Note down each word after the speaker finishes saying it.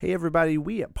Hey everybody,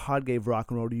 we at Pod Gave Rock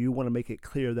and Roll to You want to make it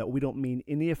clear that we don't mean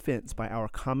any offense by our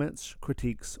comments,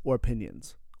 critiques, or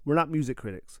opinions. We're not music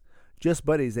critics, just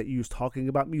buddies that use talking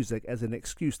about music as an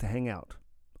excuse to hang out.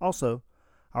 Also,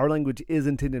 our language is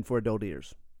intended for adult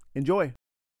ears. Enjoy!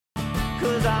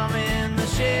 'Cause I'm in the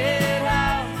shed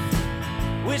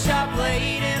house. Wish I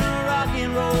played in a rock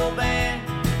and roll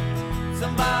band.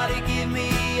 Somebody give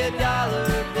me a dollar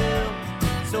bill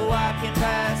so I can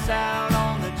pass out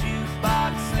on the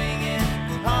jukebox singing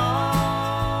honky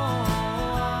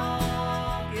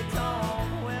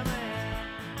tonk women.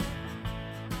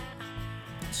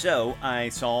 So I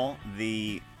saw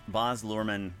the Baz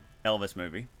Luhrmann Elvis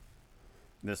movie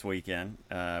this weekend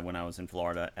when I was in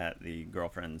Florida at the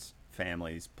girlfriend's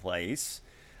family's place.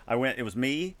 I went. It was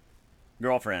me,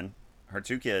 girlfriend, her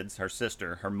two kids, her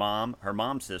sister, her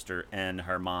mom's sister, and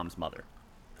her mom's mother.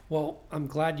 Well, I'm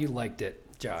glad you liked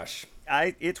it, Josh.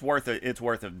 It's worth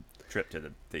a trip to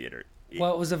the theater.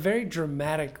 Well, it was a very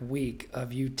dramatic week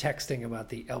of you texting about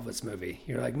the Elvis movie.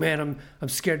 You're like, man, I'm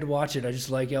scared to watch it. I just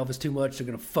like Elvis too much. They're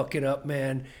gonna fuck it up,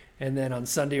 man. And then on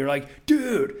Sunday, you're like,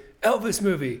 dude, Elvis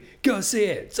movie, go see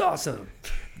it. It's awesome.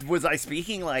 Was I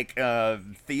speaking like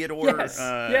Theodore?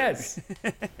 Yes.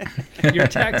 Your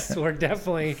texts were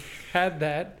definitely had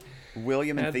that.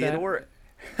 William and Had Theodore.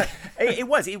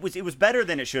 It was better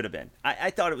than it should have been. I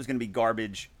thought it was going to be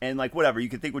garbage and like whatever. You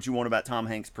can think what you want about Tom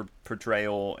Hanks'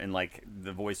 portrayal and like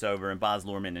the voiceover and Baz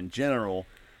Luhrmann in general,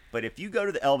 but if you go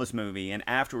to the Elvis movie and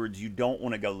afterwards you don't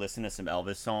want to go listen to some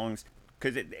Elvis songs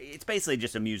because it's basically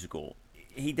just a musical.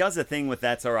 He does a thing with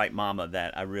 "That's All Right, Mama"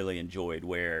 that I really enjoyed,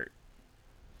 where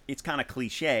it's kind of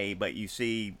cliche, but you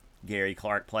see Gary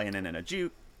Clark playing it in a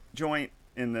juke joint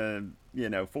in the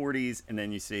 40s, and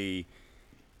then you see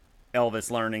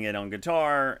Elvis learning it on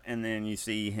guitar, and then you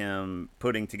see him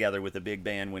putting together with a big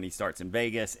band when he starts in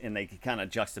Vegas, and they kind of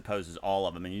juxtaposes all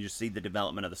of them, and you just see the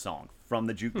development of the song from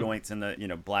the juke joints in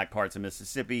the black parts of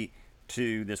Mississippi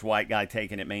to this white guy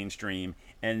taking it mainstream,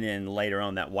 and then later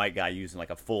on that white guy using like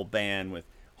a full band with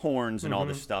horns and all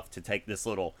this stuff to take this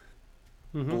little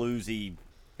bluesy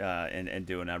and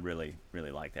doing. I really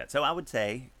like that. So I would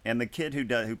say, and the kid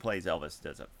who plays Elvis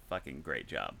does a fucking great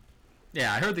job.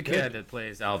 Yeah, I heard the kid that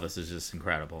plays Elvis is just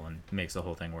incredible and makes the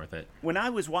whole thing worth it. When I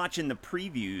was watching the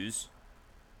previews,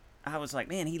 I was like,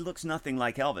 man, he looks nothing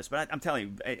like Elvis. But I'm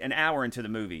telling you, an hour into the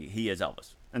movie, he is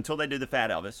Elvis. Until they do the Fat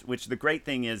Elvis, which the great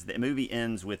thing is the movie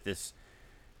ends with this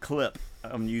clip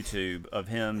on YouTube of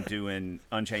him doing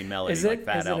Unchained Melody like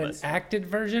Fat Elvis. Is it an acted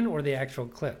version or the actual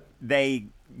clip? They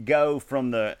go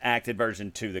from the acted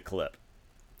version to the clip.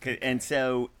 And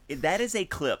so that is a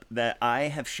clip that I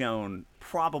have shown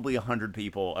probably 100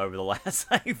 people over the last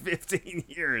like 15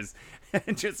 years.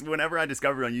 And just whenever I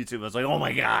discovered it on YouTube, I was like, oh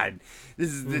my God,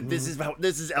 this is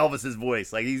Elvis's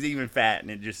voice. Like he's even fat and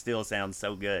it just still sounds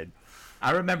so good. I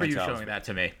remember you showing that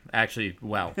to me, actually,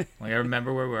 well. Like I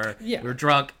remember where we were. Yeah. We were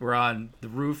drunk. We're on the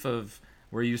roof of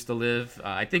where you used to live.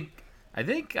 I think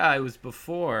it was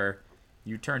before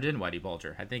you turned in Whitey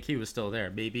Bulger. I think he was still there,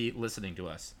 maybe listening to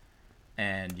us.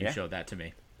 And you showed that to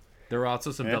me. There were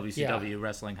also some WCW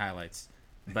wrestling highlights.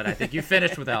 But I think you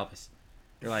finished with Elvis.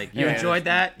 You're like, you enjoyed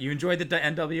that? You enjoyed the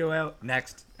NWO?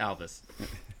 Next, Elvis.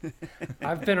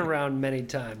 I've been around many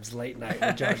times late night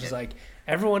where Josh is like,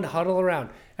 everyone huddle around.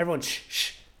 Everyone,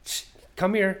 shh.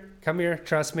 Come here,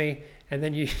 trust me. And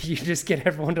then you just get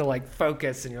everyone to like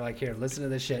focus and you're like, here, listen to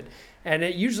this shit. And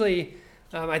it usually,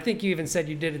 I think you even said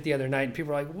you did it the other night and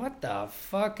people are like, what the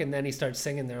fuck? And then he starts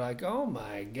singing. They're like, oh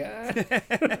my God.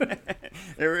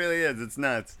 It really is. It's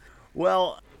nuts.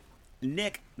 Well,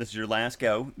 Nick, this is your last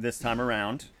go this time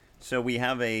around. So we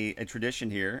have a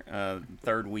tradition here,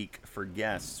 third week for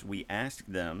guests. We ask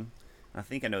them, I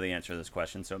think I know the answer to this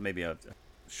question, so it may be a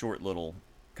short little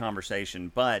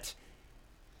conversation, but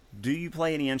do you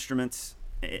play any instruments?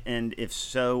 And if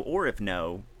so, or if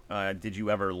no, did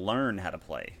you ever learn how to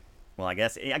play? Well, I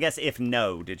guess if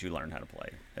no, did you learn how to play?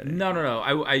 No.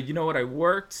 I you know what? I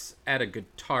worked at a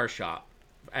guitar shop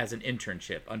as an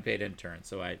internship, unpaid intern.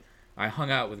 So I hung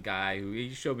out with a guy who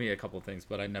he showed me a couple of things,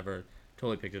 but I never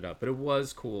totally picked it up. But it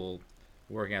was cool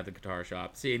working at the guitar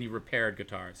shop, seeing he repaired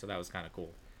guitars. So that was kind of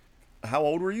cool. How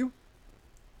old were you?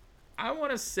 I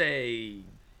want to say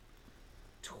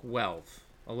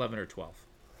 11 or 12.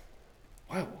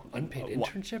 Wow, unpaid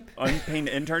internship? Unpaid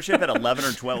internship at 11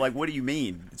 or 12? Like, what do you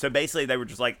mean? So basically they were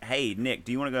just like, hey, Nick,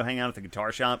 do you want to go hang out at the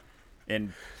guitar shop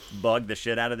and bug the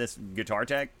shit out of this guitar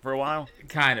tech for a while?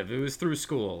 Kind of. It was through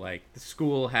school. Like, the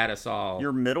school had us all...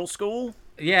 Your middle school?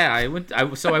 Yeah, I went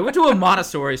to a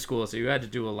Montessori school, so you had to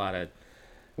do a lot of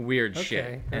weird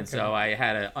shit. And so I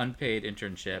had an unpaid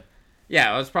internship.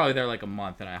 Yeah, I was probably there like a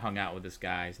month, and I hung out with this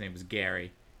guy. His name was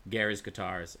Gary. Gary's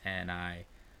Guitars, and I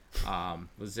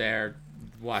was there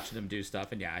watching him do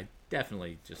stuff, and yeah, I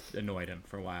definitely just annoyed him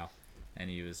for a while, and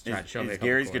he was trying to show me a Is couple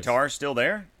Gary's chords. guitar still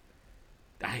there?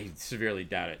 I severely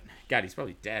doubt it. God, he's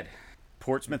probably dead.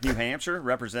 Portsmouth, New Hampshire,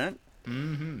 represent.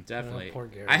 Definitely. poor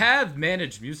Gary. I have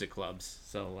managed music clubs,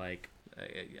 so like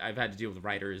I've had to deal with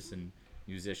writers and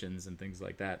musicians and things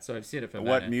like that. So I've seen it from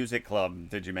What music club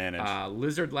did you manage?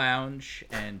 Lizard Lounge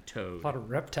and Toad. A lot of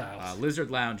reptiles.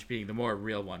 Lizard Lounge being the more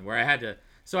real one, where I had to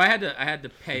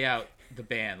pay out the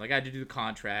band. Like I had to do the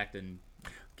contract and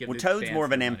give. Well, the Toad's bands more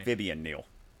of an their money. amphibian, Neil.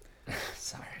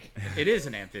 Sorry. It is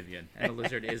an amphibian, and a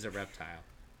lizard is a reptile.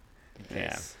 In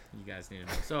case you guys need to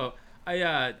know. So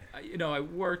I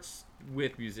worked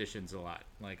with musicians a lot.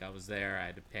 Like I was there, I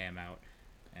had to pay them out.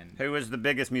 And Who was the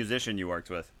biggest musician you worked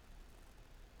with?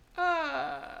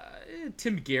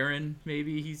 Tim Guerin,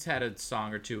 maybe. He's had a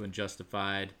song or two in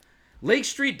Justified. Lake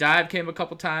Street Dive came a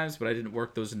couple times, but I didn't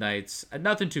work those nights.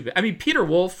 Nothing too bad. I mean, Peter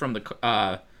Wolf from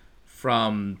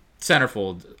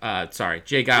Centerfold. Sorry,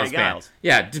 Jay Giles' band. Giles.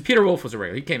 Yeah, Peter Wolf was a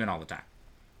regular. He came in all the time.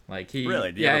 Like he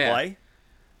Really? Did you ever play?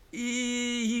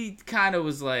 He kind of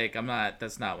was like,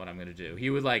 that's not what I'm going to do. He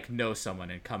would like know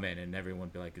someone and come in and everyone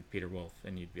would be like, it's Peter Wolf.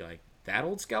 And you'd be like, that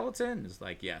old skeleton? It's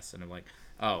like, yes. And I'm like,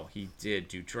 oh, he did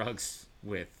do drugs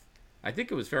with, I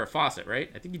think it was Farrah Fawcett,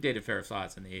 right? I think he dated Farrah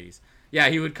Fawcett in the 80s. Yeah,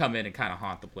 he would come in and kind of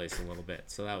haunt the place a little bit.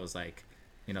 So that was like,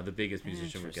 the biggest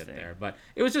musician would get there. But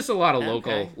it was just a lot of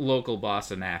local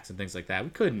Boston acts and things like that. We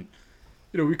couldn't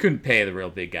pay the real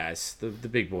big guys. The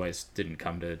big boys didn't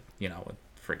come to, a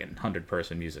friggin'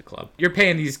 100-person music club. You're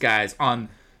paying these guys on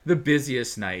the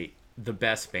busiest night, the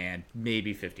best band,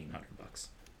 maybe $1,500.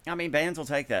 I mean, bands will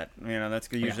take that. That's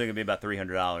usually going to be about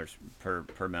 $300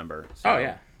 per member. So, Oh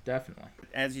yeah, definitely.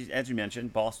 As you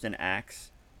mentioned, Boston acts.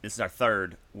 This is our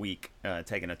third week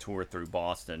taking a tour through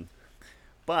Boston.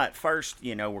 But first,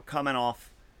 we're coming off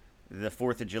the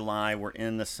 4th of July. We're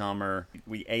in the summer.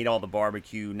 We ate all the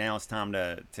barbecue. Now it's time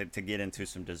to get into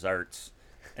some desserts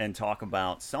and talk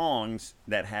about songs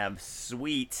that have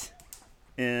sweet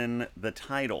in the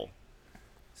title.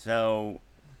 So,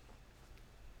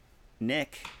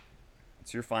 Nick,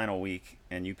 it's your final week,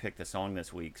 and you picked a song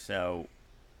this week. So,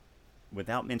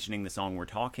 without mentioning the song we're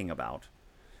talking about,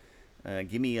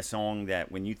 give me a song that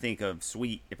when you think of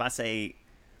sweet, if I say,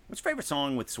 what's your favorite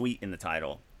song with sweet in the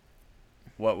title,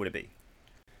 what would it be?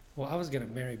 Well, I was going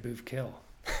to marry Boof Kill.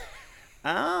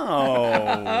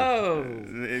 Oh,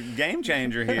 game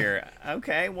changer here.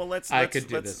 Okay, well let's play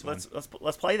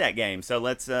that game. So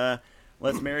let's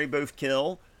marry Boof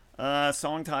Kill.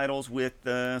 Song titles with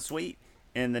sweet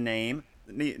in the name.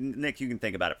 Nick, you can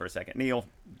think about it for a second. Neil,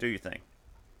 do your thing.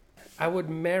 I would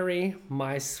marry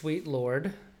My Sweet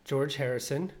Lord, George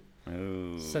Harrison.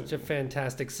 Ooh. Such a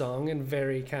fantastic song and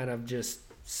very kind of just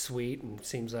sweet and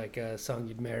seems like a song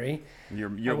you'd marry.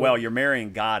 You're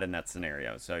marrying God in that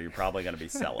scenario, so you're probably going to be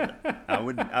celibate. I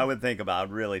would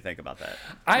really think about that.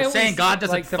 You're saying God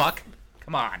doesn't fuck?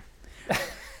 Come on.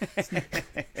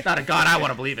 It's not a God I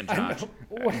want to believe in, Josh.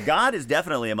 God is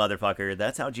definitely a motherfucker.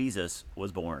 That's how Jesus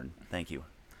was born. Thank you.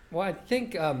 Well, I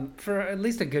think for at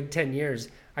least a good 10 years,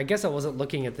 I guess I wasn't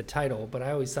looking at the title, but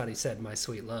I always thought he said My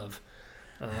Sweet Love.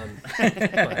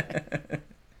 But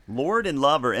Lord and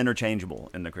love are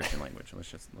interchangeable in the Christian language. Let's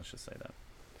just say that.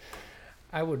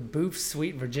 I would boof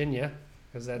Sweet Virginia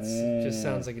because that's just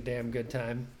sounds like a damn good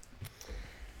time.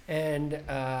 And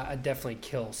I'd definitely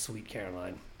kill Sweet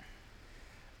Caroline.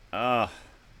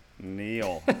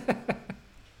 Neil.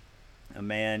 A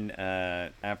man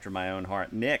after my own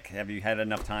heart. Nick, have you had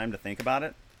enough time to think about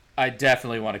it? I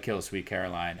definitely want to kill Sweet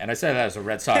Caroline. And I said that as a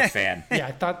Red Sox fan. Yeah,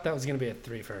 I thought that was going to be a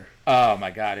 3 for her. Oh,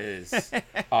 my God. It is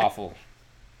awful.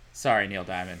 Sorry, Neil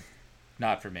Diamond.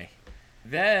 Not for me.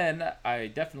 Then I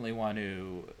definitely want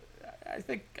to... I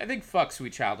think fuck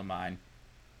Sweet Child of Mine.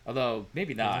 Although,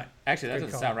 maybe not. Actually, that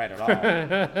doesn't sound right at all.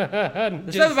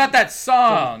 There's something about that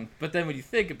song, but then when you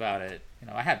think about it,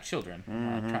 I have children.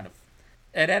 I'm trying to...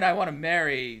 And then I want to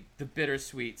marry the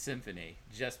Bittersweet Symphony,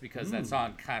 just because that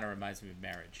song kind of reminds me of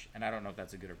marriage. And I don't know if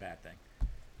that's a good or bad thing.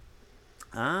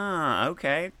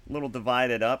 Okay. A little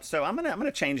divided up. So I'm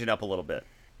gonna change it up a little bit.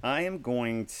 I am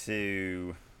going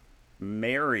to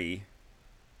marry...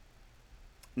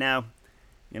 Now,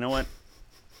 you know what?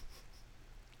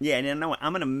 Yeah, you know what?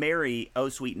 I'm going to marry Oh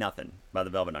Sweet Nothing by the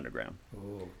Velvet Underground.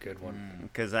 Ooh, good one.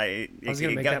 Because I was going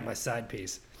to make that my side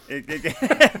piece. I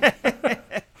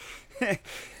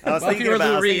was thinking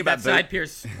about that side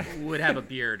piece would have a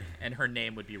beard, and her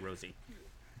name would be Rosie.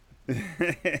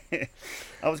 I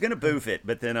was going to boof it,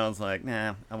 but then I was like,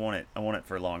 nah, I want it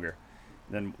for longer.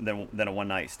 than a one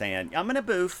night stand. I'm gonna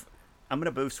boof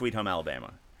Sweet Home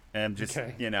Alabama, and just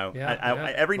Okay.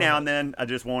 I every now and then I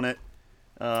just want it,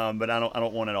 but I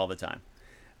don't want it all the time.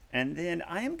 And then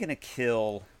I am gonna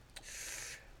kill.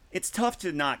 It's tough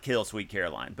to not kill Sweet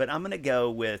Caroline, but I'm gonna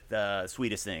go with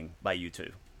Sweetest Thing by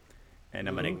U2, and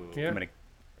I'm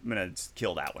gonna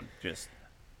kill that one. Just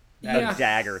a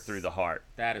dagger through the heart.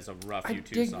 That is a rough I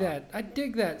U2 dig song. that. I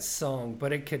dig that song,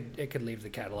 but it could leave the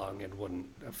catalog and wouldn't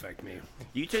affect me.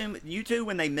 U2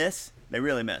 when they miss, they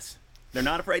really miss. They're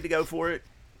not afraid to go for it,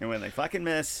 and when they fucking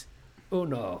miss,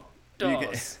 Uno,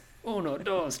 dos, uno,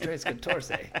 dos, tres,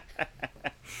 catorce.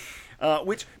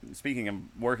 Which, speaking of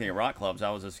working at rock clubs,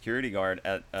 I was a security guard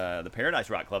at the Paradise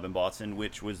Rock Club in Boston,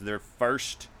 which was their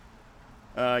first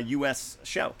U.S.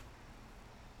 show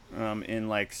in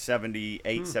like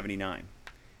 78, 79.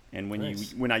 And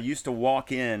when I used to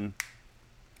walk in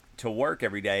to work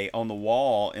every day, on the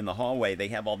wall in the hallway, they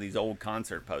have all these old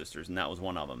concert posters, and that was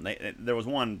one of them. There was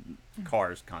one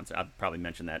Cars concert. I've probably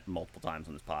mentioned that multiple times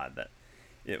on this pod, that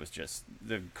it was just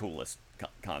the coolest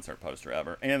concert poster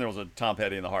ever. And there was a Tom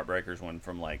Petty and the Heartbreakers one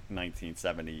from like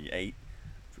 1978,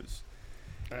 which was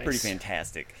pretty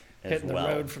fantastic as Hitting well.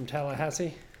 the road from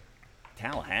Tallahassee.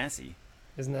 Tallahassee.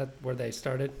 Isn't that where they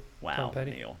started? Wow, Tom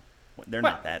Petty? Neil. They're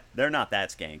not that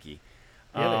skanky.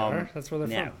 Yeah, they are. That's where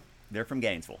they're from. They're from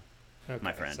Gainesville. Okay,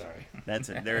 My friend. Sorry. That's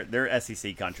it. They're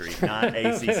SEC country, not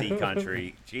ACC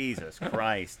country. Jesus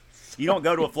Christ. You don't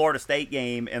go to a Florida State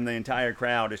game and the entire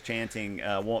crowd is chanting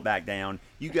 "Won't Back Down."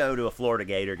 You go to a Florida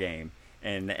Gator game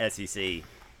and the SEC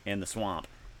in the swamp,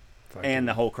 and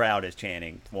the whole crowd is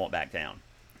chanting "Won't Back Down."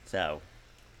 So,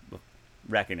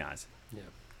 recognize. Yeah.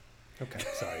 Okay.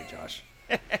 Sorry, Josh.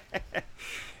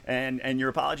 And your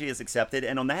apology is accepted.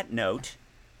 And on that note,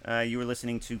 you were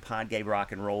listening to Pod Gave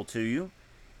Rock and Roll to you,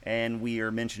 and we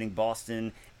are mentioning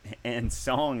Boston and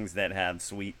songs that have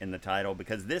 "sweet" in the title,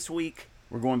 because this week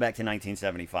we're going back to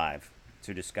 1975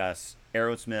 to discuss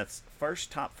Aerosmith's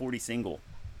first top 40 single,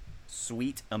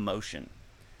 "Sweet Emotion,"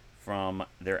 from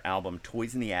their album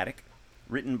Toys in the Attic,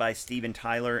 written by Steven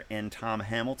Tyler and Tom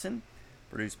Hamilton,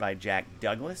 produced by Jack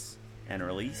Douglas, and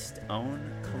released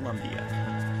on Columbia.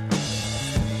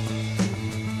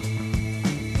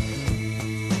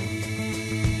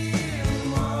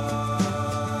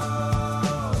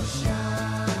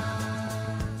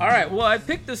 All right, well, I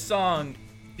picked this song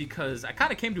because I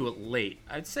kind of came to it late.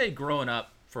 I'd say growing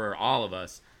up, for all of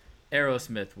us,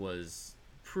 Aerosmith was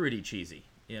pretty cheesy.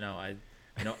 I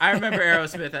remember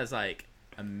Aerosmith as like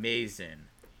Amazing,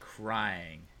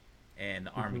 Crying, and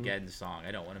the Armageddon song.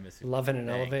 I don't want to miss it. Love in an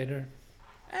Elevator.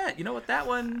 You know what? That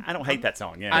one. I don't hate that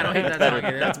song. Yeah, I don't hate that better. song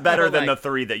either. That's better than Like- the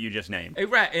three that you just named.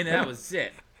 Right, and that was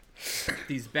it.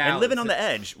 These ballads. And "Living on the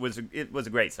Edge" was a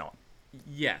great song.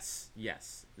 Yes.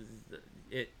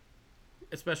 It,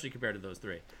 especially compared to those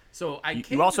three. So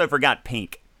You also forgot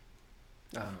 "Pink."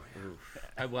 Oh,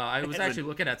 I was actually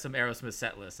looking at some Aerosmith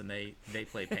set lists, and they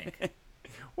play Pink.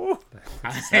 Ooh,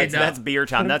 I know. that's beer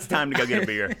time. That's time to go get a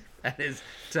beer. That is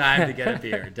time to get a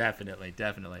beer. Definitely.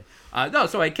 No,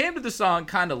 so I came to the song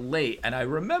kind of late, and I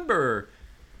remember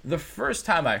the first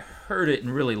time I heard it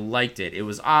and really liked it. It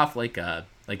was off like a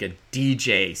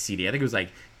DJ CD. I think it was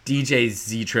like DJ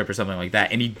Z Trip or something like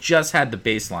that, and he just had the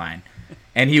bass line,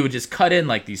 and he would just cut in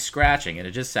like these scratching, and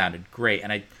it just sounded great.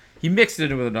 And he mixed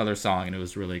it in with another song, and it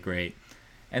was really great.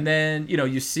 And then,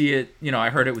 you see it, I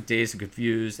heard it with Dazed and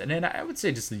Confused. And then I would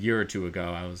say just a year or two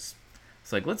ago, it's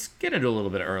like, let's get into a little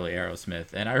bit of early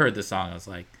Aerosmith. And I heard this song. I was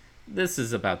like, this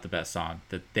is about the best song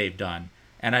that they've done.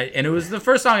 And it was the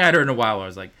first song I'd heard in a while where I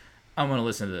was like, I'm going to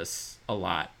listen to this a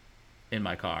lot in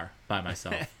my car by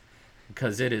myself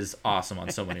because it is awesome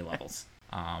on so many levels.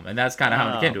 And that's kind of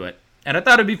how I came to it. And I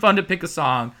thought it'd be fun to pick a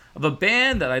song of a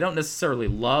band that I don't necessarily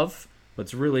love, but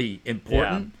it's really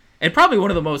important. Yeah. And probably one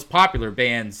of the most popular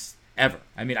bands ever.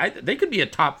 I mean, they could be a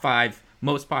top 5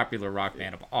 most popular rock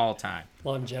band of all time.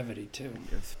 Longevity, too.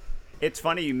 It's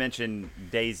funny you mentioned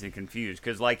Dazed and Confused,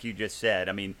 because like you just said,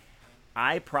 I mean,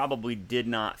 I probably did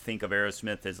not think of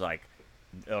Aerosmith as like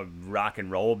a rock and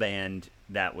roll band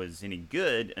that was any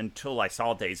good until I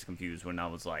saw Dazed and Confused when I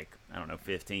was like,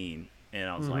 15. And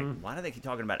I was like, why do they keep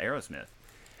talking about Aerosmith?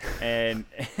 And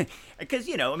because,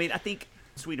 I think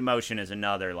 "Sweet Emotion" is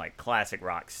another like classic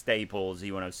rock staple.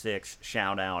 Z106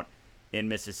 Shout Out in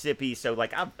Mississippi. So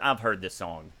like I've heard this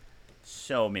song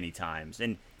so many times,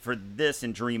 and for this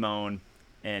and "Dream On"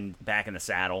 and "Back in the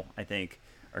Saddle," I think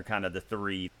are kind of the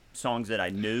 3 songs that I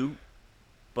knew.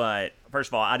 But first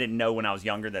of all, I didn't know when I was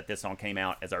younger that this song came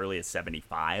out as early as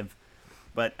 75.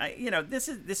 But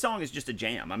this song is just a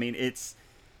jam. I mean, it's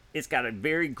It's got a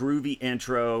very groovy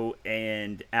intro,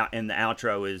 and the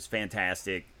outro is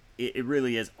fantastic. It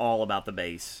really is all about the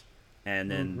bass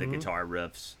and then the guitar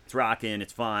riffs. It's rocking,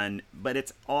 it's fun, but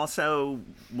it's also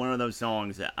one of those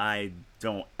songs that I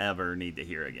don't ever need to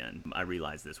hear again. I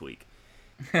realized this week.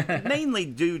 Mainly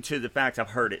due to the fact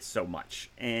I've heard it so much.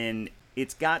 And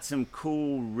it's got some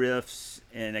cool riffs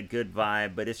and a good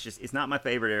vibe, but it's not my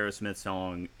favorite Aerosmith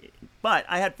song. But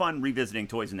I had fun revisiting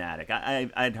Toys in the Attic.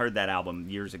 I'd heard that album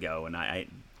years ago, and I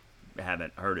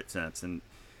haven't heard it since. And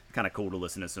it's kind of cool to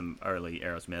listen to some early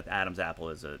Aerosmith. Adam's Apple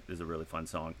is a really fun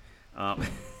song.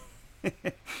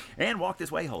 And Walk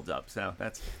This Way holds up, so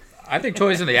that's... I think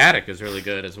Toys in the Attic is really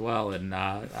good as well, and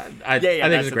I think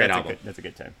it's a great album. That's a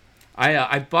good time.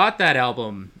 I bought that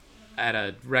album at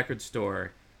a record store.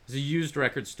 It was a used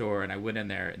record store, and I went in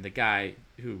there, and the guy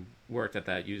who worked at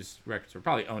that used record store,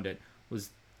 probably owned it, was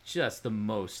just the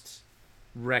most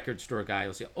record store guy.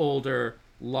 You'll see older,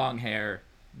 long hair,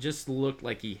 just looked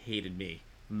like he hated me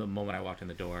from the moment I walked in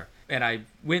the door. And I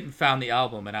went and found the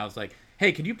album, and I was like,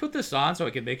 hey, can you put this on so I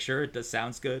can make sure it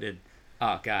sounds good? And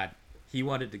oh God, he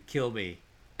wanted to kill me.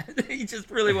 He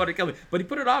just really wanted to kill me, but he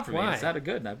put it on for me. Why? It sounded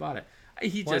good, and I bought it.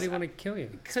 Why do you want to kill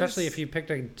you? Especially if you picked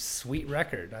a sweet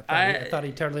record. I thought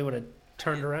he totally would have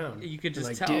turned around. You could just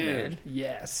like, tell, dude, man.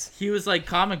 Yes. He was like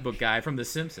comic book guy from The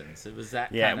Simpsons. It was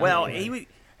that. Yeah, kind well,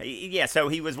 of so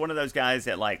he was one of those guys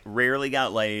that like rarely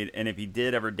got laid, and if he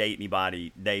did ever date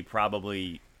anybody, they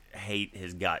probably hate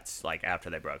his guts like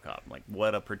after they broke up. Like,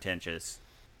 what a pretentious,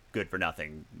 good for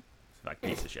nothing, like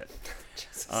piece of shit.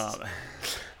 All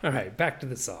right, back to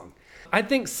the song. I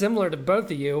think similar to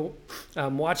both of you,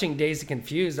 watching Dazed and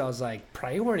Confused, I was like,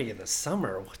 Priority of the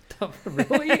Summer? What the,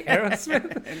 really? Aerosmith?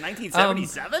 In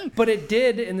 1977? But it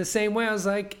did in the same way. I was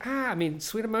like, I mean,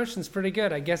 Sweet Emotion's pretty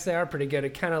good. I guess they are pretty good.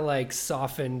 It kind of like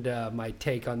softened my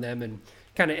take on them and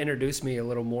kind of introduced me a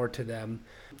little more to them.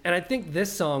 And I think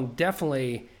this song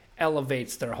definitely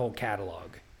elevates their whole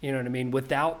catalog. You know what I mean?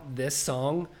 Without this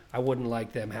song, I wouldn't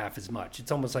like them half as much.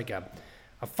 It's almost like a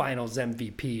finals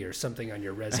MVP or something on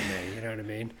your resume, you know what I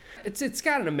mean? It's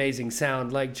got an amazing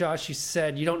sound. Like Josh, you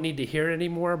said, you don't need to hear it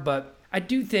anymore, but I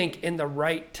do think in the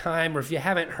right time, or if you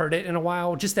haven't heard it in a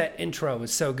while, just that intro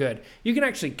is so good. You can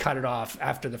actually cut it off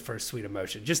after the first Sweet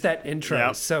Emotion. Just that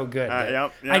intro is so good.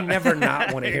 Yep. I never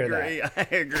not want to hear that.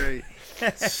 I agree.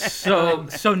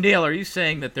 So Neil, are you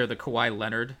saying that they're the Kawhi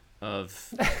Leonard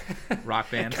of rock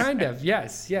bands? Kind of,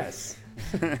 yes.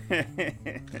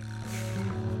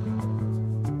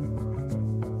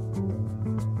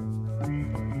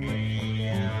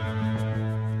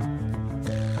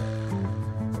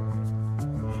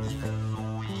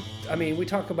 I mean, we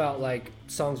talk about like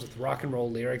songs with rock and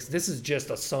roll lyrics. This is just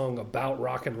a song about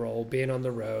rock and roll, being on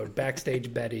the road,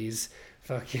 backstage Betty's,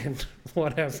 fucking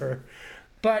whatever.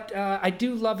 But I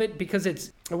do love it because it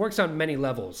works on many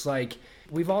levels. Like,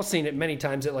 we've all seen it many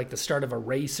times at like the start of a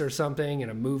race or something in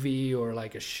a movie or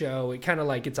like a show. It kind of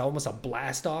like, it's almost a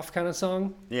blast off kind of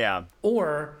song. Yeah.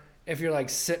 Or if you're like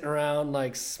sitting around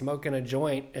like smoking a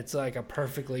joint, it's like a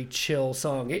perfectly chill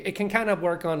song. It can kind of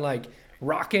work on like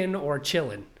rocking or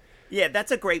chilling. Yeah,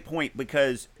 that's a great point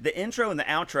because the intro and the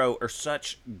outro are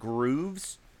such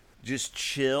grooves, just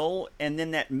chill, and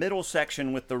then that middle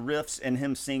section with the riffs and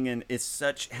him singing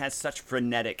has such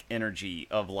frenetic energy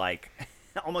of like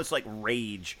almost like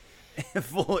rage,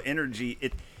 full energy.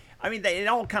 It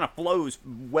all kind of flows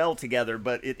well together,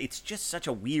 but it's just such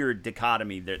a weird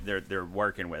dichotomy that they're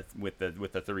working with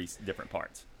the three different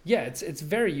parts. Yeah, it's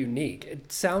very unique.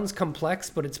 It sounds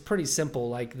complex, but it's pretty simple.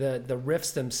 Like the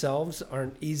riffs themselves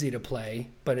aren't easy to play,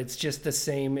 but it's just the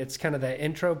same. It's kind of that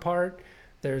intro part.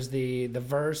 There's the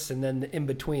verse, and then in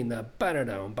between the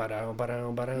ba-da-dum, ba-dum,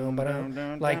 ba-dum, ba-dum,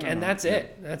 ba-dum. Like, and that's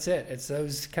it. That's it. It's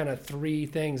those kind of three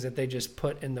things that they just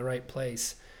put in the right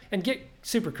place and get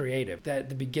super creative. At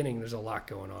the beginning, there's a lot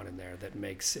going on in there that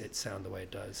makes it sound the way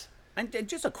it does. And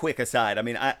just a quick aside, I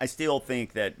mean, I still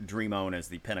think that Dream On is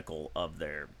the pinnacle of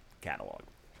their catalog.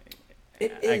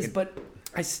 It is, but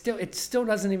it still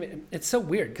doesn't even, it's so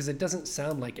weird because it doesn't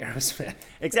sound like Aerosmith.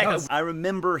 Exactly. I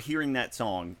remember hearing that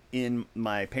song in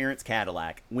my parents'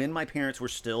 Cadillac when my parents were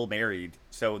still married.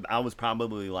 So I was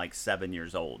probably like 7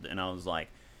 years old. And I was like,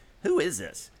 who is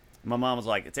this? My mom was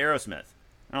like, it's Aerosmith.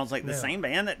 And I was like, the same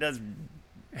band that does...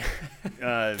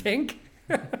 Pink?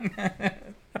 I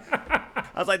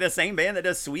was like, the same band that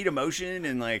does Sweet Emotion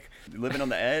and like Living on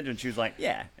the Edge. And she was like,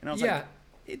 yeah. And I was like,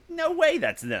 no way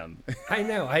that's them. I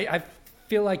know. I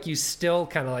feel like you still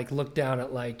kind of like look down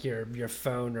at like your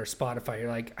phone or Spotify. You're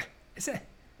like, is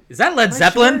that Led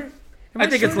Zeppelin? Sure? I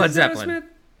think it's Led Zeppelin.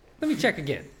 Let me check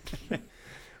again.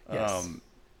 Yes.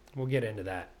 We'll get into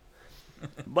that.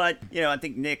 But, I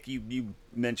think, Nick, you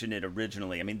mentioned it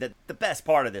originally. I mean, the best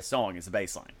part of this song is the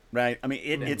bass line, right? I mean,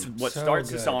 it's what So starts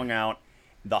the good. song out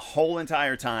the whole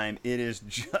entire time. It is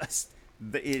just,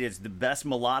 it is the best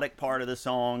melodic part of the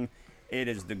song. It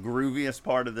is the grooviest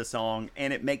part of the song.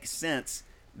 And it makes sense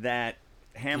that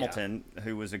Hamilton,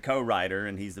 who was a co-writer,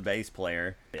 and he's the bass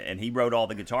player, and he wrote all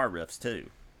the guitar riffs, too.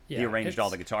 He Yeah, arranged all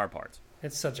it's- the guitar parts.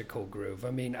 It's such a cool groove.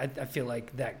 I mean, I feel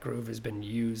like that groove has been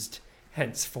used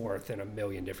henceforth in a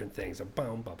million different things. A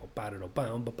boom, ba ba ba da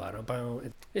boom, ba ba da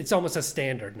boom. It's almost a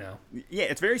standard now. Yeah,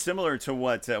 it's very similar to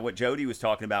what Jody was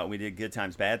talking about when we did Good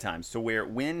Times, Bad Times. To where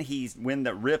when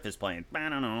the riff is playing, but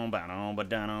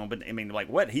I mean, like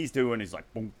what he's doing is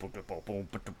like boom, boom, boom, boom,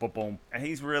 boom, boom, and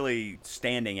he's really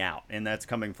standing out, and that's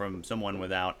coming from someone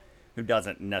who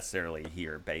doesn't necessarily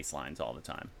hear bass lines all the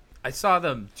time. I saw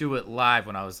them do it live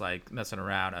when I was like messing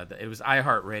around. It was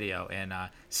iHeartRadio, and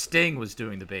Sting was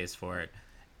doing the bass for it,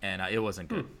 and it wasn't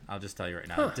good. I'll just tell you right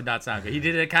now, it did not sound good. He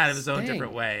did it kind of his own Sting.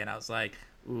 different way, and I was like,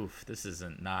 "Oof, this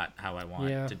isn't not how I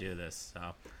want Yeah. to do this."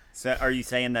 So, are you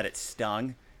saying that it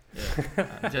stung?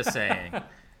 I'm just saying.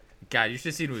 God, you should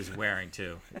have seen what he was wearing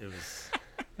too. It was.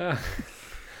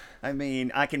 I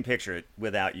mean, I can picture it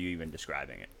without you even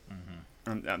describing it.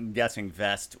 I'm guessing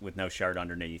vest with no shirt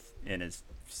underneath in his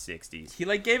 60s. He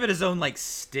like gave it his own like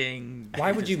sting.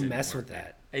 Why would Just you didn't mess work. with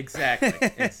that?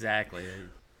 Exactly.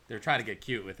 They're trying to get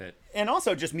cute with it. And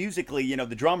also, just musically,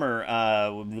 the drummer,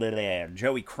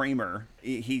 Joey Kramer,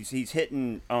 he's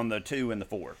hitting on the 2 and the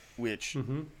 4, which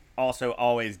also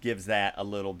always gives that a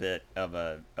little bit of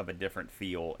a different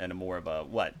feel and a more of a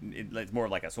it's more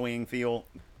like a swing feel.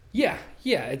 Yeah.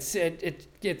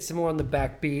 It gets more on the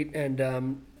backbeat,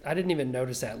 and I didn't even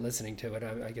notice that listening to it.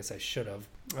 I guess I should have.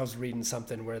 I was reading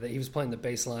something where he was playing the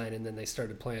bass line, and then they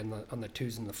started playing on the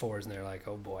 2s and the 4s, and they're like,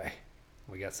 "Oh boy,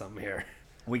 we got something here."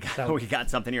 We got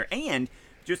something here. And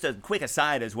just a quick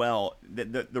aside as well,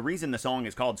 the reason the song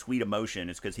is called Sweet Emotion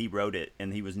is because he wrote it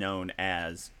and he was known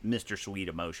as Mr. Sweet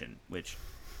Emotion, which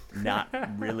not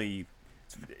really,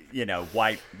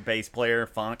 white bass player,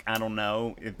 funk. I don't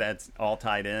know if that's all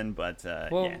tied in, but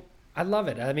Well, yeah. I love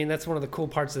it. I mean, that's one of the cool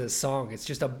parts of this song. It's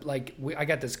just I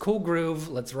got this cool groove.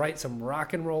 Let's write some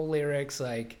rock and roll lyrics.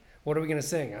 Like, what are we gonna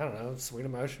sing? I don't know. Sweet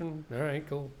Emotion. All right,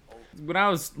 cool. When I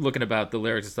was looking about the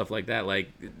lyrics and stuff like that, like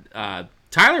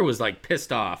Tyler was like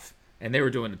pissed off, and they were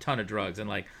doing a ton of drugs, and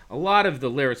like a lot of the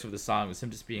lyrics of the song was him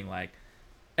just being like,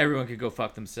 "Everyone could go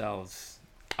fuck themselves.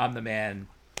 I'm the man.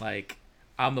 Like,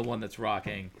 I'm the one that's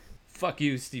rocking. Fuck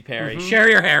you, Steve Perry. Share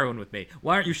your heroin with me.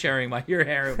 Why aren't you sharing your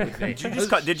heroin with me?"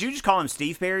 Did you just call him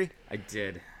Steve Perry? I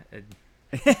did.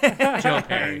 Joe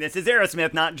Perry. This is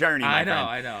Aerosmith, not Journey. My I know.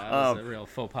 friend. That was a real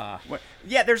faux pas.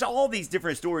 Yeah, there's all these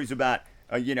different stories about,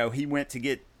 he went to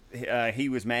get, he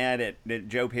was mad at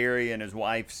Joe Perry and his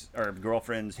wife's or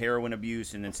girlfriend's heroin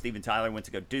abuse, and then Steven Tyler went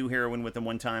to go do heroin with him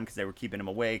one time because they were keeping him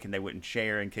awake and they wouldn't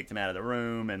share and kicked him out of the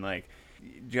room. And like,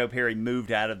 Joe Perry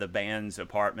moved out of the band's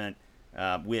apartment,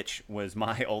 which was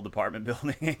my old apartment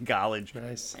building in college.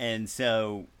 Nice. And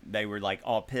so they were like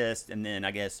all pissed, and then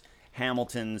I guess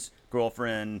Hamilton's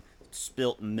girlfriend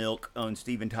spilt milk on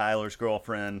Steven Tyler's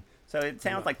girlfriend. So it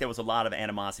sounds like there was a lot of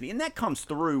animosity, and that comes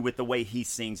through with the way he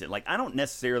sings it. Like, I don't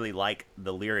necessarily like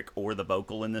the lyric or the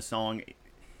vocal in this song.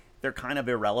 They're kind of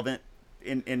irrelevant,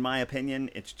 in my opinion.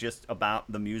 It's just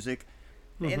about the music.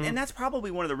 And that's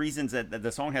probably one of the reasons that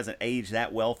the song hasn't aged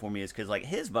that well for me, is because, like,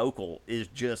 his vocal is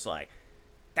just like,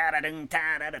 da-da-dum,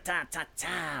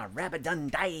 ta-da-da-ta-ta-ta, rabbit done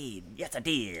died, yes I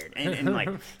did, and like,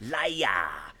 liar,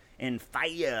 and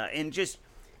fire, and just,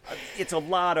 it's a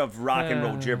lot of rock and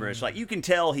roll gibberish. Like, you can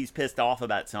tell he's pissed off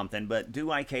about something, but do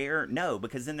I care? No,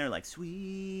 because then they're like,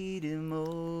 sweet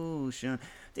emotion.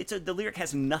 The lyric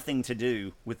has nothing to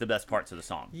do with the best parts of the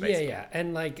song, basically. Yeah.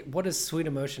 And like, what does Sweet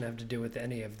Emotion have to do with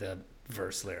any of the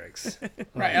verse lyrics?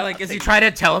 Right? Like, is he trying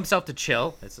to tell himself to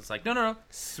chill? It's just like, no.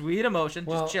 Sweet emotion.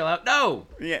 Well- just chill out. No.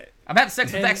 Yeah. I'm having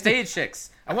sex with backstage chicks.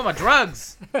 I want my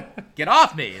drugs. Get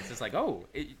off me. It's just like,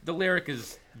 the lyric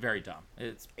is very dumb.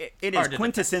 It is hard to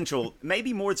quintessential,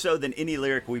 maybe more so than any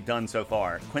lyric we've done so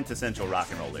far, quintessential rock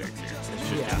and roll lyrics here. It's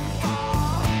just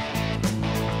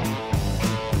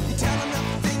You tell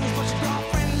enough things, but your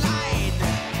girlfriend lied.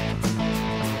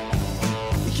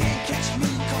 You can't catch me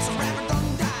 'cause a rabbit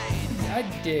done died.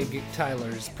 I dig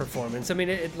Tyler's performance. I mean,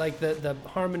 it like the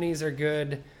harmonies are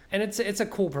good, and it's a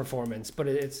cool performance, but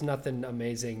it's nothing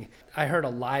amazing. I heard a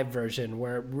live version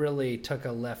where it really took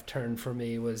a left turn for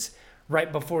me. Was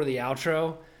right before the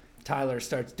outro. Tyler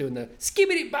starts doing the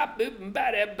skibbity bop boop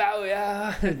bada bow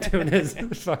yeah, doing his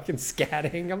fucking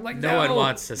scatting. I'm like, No one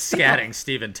wants a scatting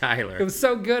Steven Tyler. It was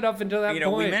so good up until that You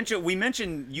know, point. we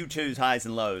mentioned U2's highs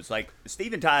and lows. Like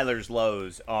Steven Tyler's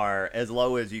lows are as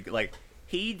low as you like.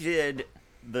 He did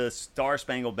the Star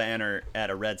Spangled Banner at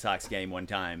a Red Sox game one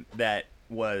time. That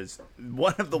was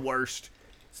one of the worst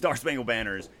Star Spangled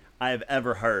Banners I have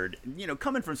ever heard. You know,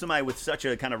 coming from somebody with such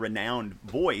a kind of renowned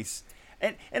voice.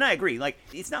 And I agree. Like,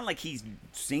 it's not like he's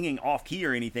singing off key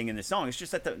or anything in the song. It's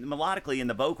just that the melodically in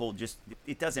the vocal just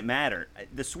it doesn't matter.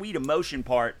 The sweet emotion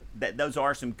part, that those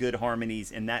are some good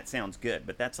harmonies, and that sounds good.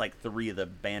 But that's like 3 of the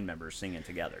band members singing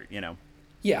together. You know.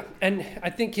 Yeah, and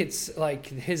I think it's like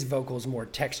his vocal's more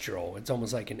textural. It's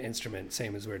almost like an instrument,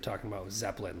 same as we were talking about with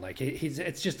Zeppelin. Like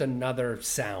it's just another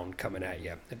sound coming at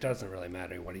you. It doesn't really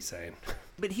matter what he's saying.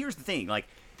 But here's the thing, like.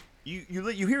 You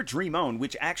hear Dream On,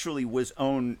 which actually was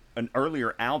on an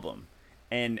earlier album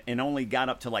and only got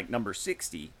up to like number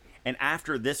 60. And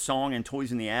after this song and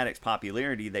Toys in the Attic's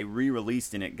popularity, they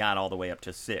re-released and it got all the way up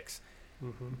to 6.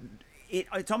 Mm-hmm.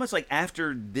 It's almost like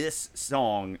after this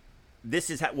song, this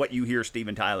is what you hear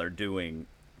Steven Tyler doing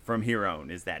from here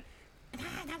on, is that...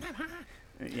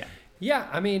 Yeah. Yeah,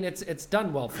 I mean, it's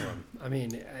done well for him. I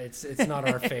mean, it's not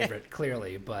our favorite,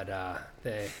 clearly, but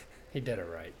he did it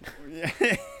right.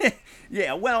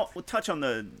 Yeah, well, we'll touch on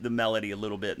the melody a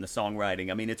little bit and the songwriting.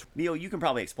 I mean, it's Neil, you can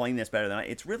probably explain this better than I.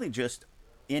 It's really just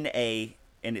in A,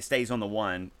 and it stays on the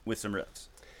 1 with some riffs,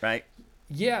 right?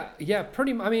 Yeah,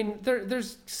 pretty much. I mean,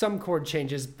 there's some chord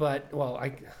changes, but, well,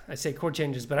 I say chord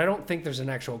changes, but I don't think there's an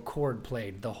actual chord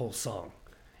played the whole song.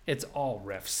 It's all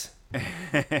riffs.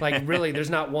 Like, really, there's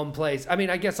not one place. I mean,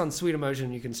 I guess on Sweet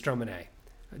Emotion, you can strum an A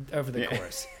over the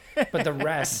chorus. But the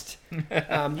rest,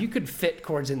 you could fit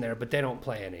chords in there, but they don't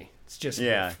play any. It's just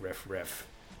riff. riff, riff,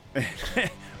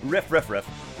 riff, riff, riff, riff,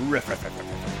 riff, riff.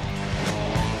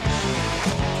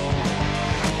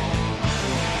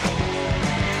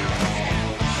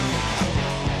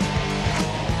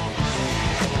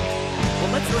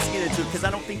 Well, let's get into it, because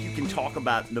I don't think you can talk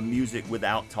about the music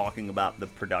without talking about the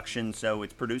production. So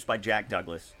it's produced by Jack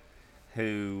Douglas,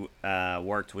 who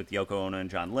worked with Yoko Ono and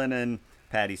John Lennon,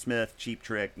 Patti Smith, Cheap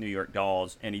Trick, New York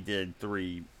Dolls, and he did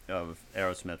 3 of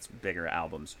Aerosmith's bigger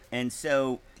albums. And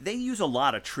so they use a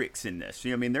lot of tricks in this.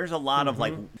 You know, I mean, there's a lot of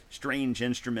like strange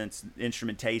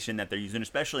instrumentation that they're using,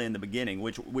 especially in the beginning,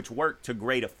 which worked to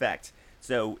great effect.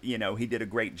 So, you know, he did a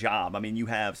great job. I mean, you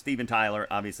have Steven Tyler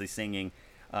obviously singing,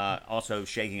 also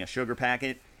shaking a sugar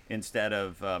packet instead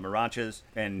of marachas,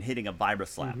 and hitting a vibra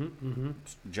slap.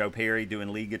 Joe Perry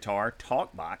doing lead guitar,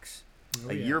 Talkbox.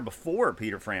 A year before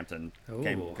Peter Frampton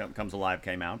Comes Alive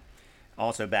came out.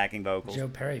 Also backing vocals. Joe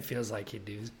Perry feels like he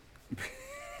do.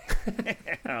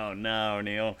 Oh, no,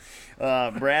 Neil.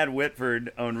 Brad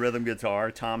Whitford on rhythm guitar.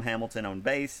 Tom Hamilton on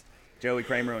bass. Joey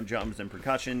Kramer on drums and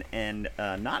percussion. And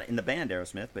not in the band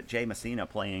Aerosmith, but Jay Messina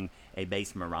playing a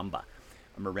bass marimba.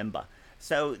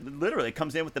 So literally it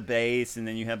comes in with the bass, and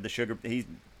then you have he's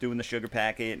doing the sugar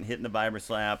packet and hitting the vibra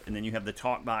slap, and then you have the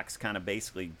Talkbox kind of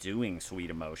basically doing Sweet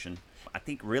Emotion. I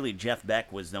think really Jeff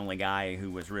Beck was the only guy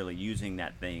who was really using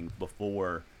that thing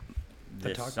before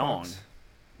this song.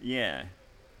 Yeah.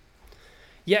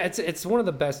 Yeah, it's one of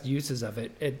the best uses of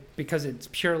it because it's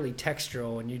purely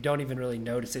textural and you don't even really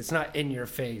notice it. It's not in your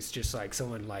face, just like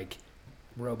someone like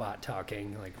robot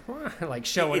talking, like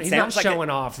showing. He's not showing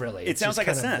off really. It sounds like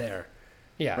a synth there.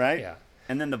 Yeah. Right. Yeah.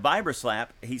 And then the vibra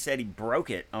slap, he said he broke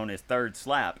it on his 3rd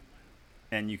slap,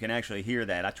 and you can actually hear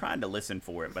that. I tried to listen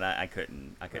for it, but I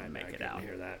couldn't make it out.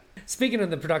 Hear that. Speaking of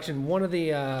the production, one of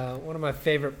my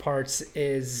favorite parts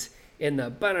is in the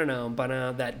ba-da-dum,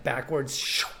 that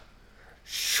backwards.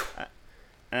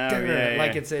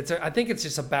 Like it's I think it's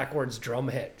just a backwards drum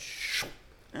hit.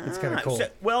 It's kind of cool.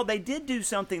 Well, they did do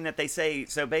something that they say.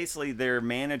 So basically, their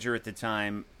manager at the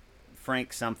time,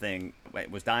 Frank something,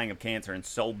 was dying of cancer and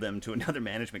sold them to another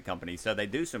management company. So they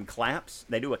do some claps.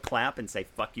 They do a clap and say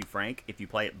 "fuck you, Frank" if you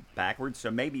play it backwards.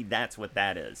 So maybe that's what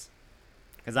that is.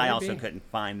 Because I also couldn't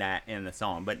find that in the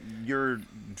song. But your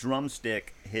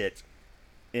drumstick hit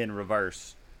in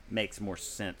reverse makes more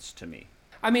sense to me.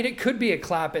 I mean, it could be a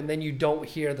clap, and then you don't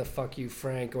hear the "fuck you,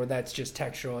 Frank," or that's just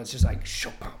textual. It's just like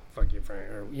 "fuck you,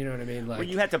 Frank," or you know what I mean? Like, well,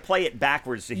 you have to play it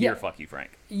backwards to hear "fuck you,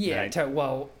 Frank." Yeah. Right?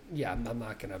 I'm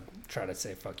not gonna try to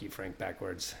say "fuck you, Frank"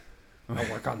 backwards.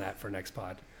 I'll work on that for next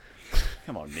pod.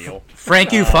 Come on, Neil.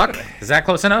 Frank, you fuck. Is that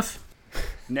close enough?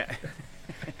 No.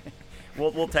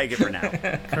 We'll take it for now.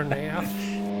 Kernaff.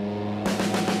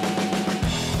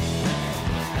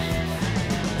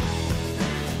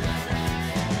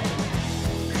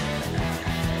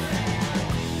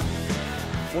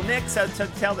 Well, Nick, so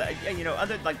tell that,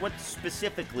 other like what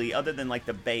specifically, other than like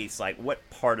the bass, like what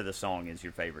part of the song is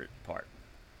your favorite part?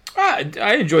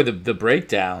 I enjoy the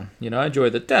breakdown. I enjoy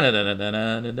the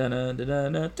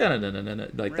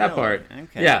like that part.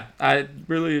 Okay. Yeah, I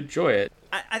really enjoy it.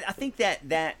 I think that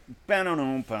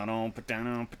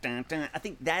I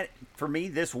think that for me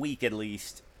this week at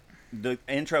least, the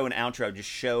intro and outro just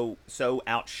so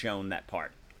outshone that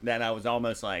part that I was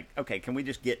almost like, okay, can we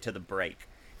just get to the break?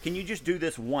 Can you just do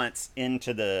this once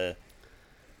into the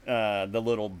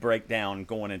little breakdown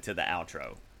going into the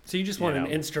outro? So you just want an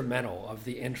instrumental of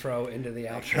the intro into the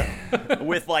outro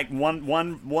with like one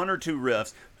or two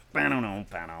riffs. I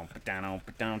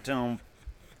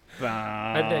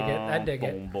dig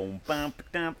it.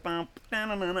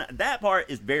 That part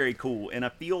is very cool, and I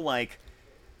feel like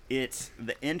it's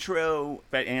the intro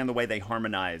and the way they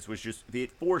harmonize was just,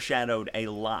 it foreshadowed a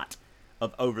lot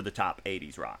of over the top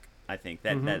 80s rock. I think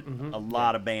that a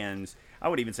lot of bands, I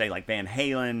would even say like Van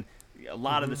Halen, a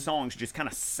lot of the songs just kind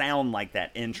of sound like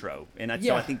that intro, and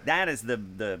so I think that is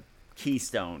the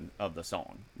keystone of the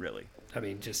song, really. I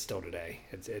mean, just still today,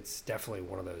 it's definitely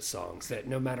one of those songs that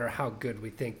no matter how good we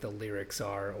think the lyrics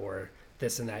are or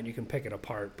this and that, you can pick it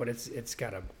apart, but it's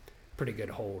got a pretty good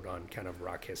hold on kind of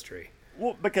rock history.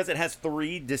 Well, because it has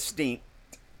three distinct,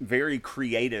 very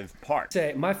creative parts.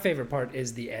 My favorite part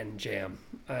is the end jam.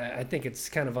 I think it's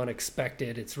kind of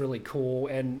unexpected. It's really cool,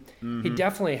 and he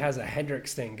definitely has a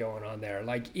Hendrix thing going on there.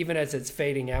 Like even as it's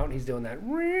fading out, and he's doing that.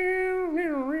 Oh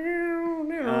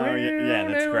yeah,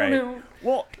 that's great.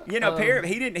 Well, Perry,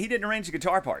 he didn't arrange the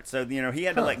guitar part, so he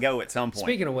had to let go at some point.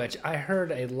 Speaking of which, I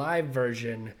heard a live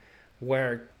version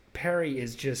where Perry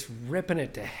is just ripping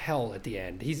it to hell at the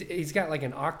end. He's got like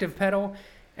an octave pedal,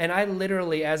 and I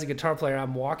literally, as a guitar player,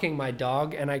 I'm walking my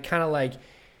dog, and I kind of like,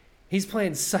 he's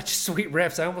playing such sweet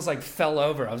riffs. I almost like fell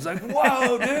over. I was like,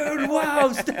 "Whoa, dude! Wow,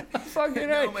 fucking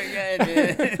oh my god,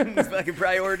 dude! It's fucking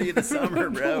priority of the summer,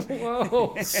 bro."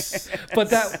 Whoa! But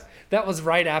that was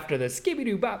right after the skibby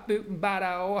doo bop boot and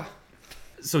bado.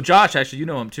 So Josh, actually, you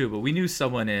know him too, but we knew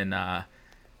someone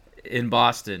in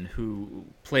Boston who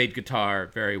played guitar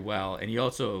very well, and he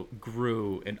also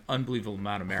grew an unbelievable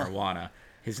amount of marijuana.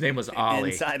 His name was Ollie.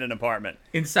 Inside an apartment.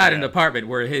 Inside an apartment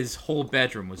where his whole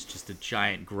bedroom was just a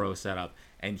giant grow setup.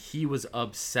 And he was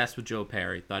obsessed with Joe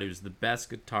Perry, thought he was the best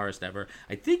guitarist ever.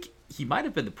 I think he might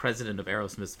have been the president of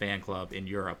Aerosmith's fan club in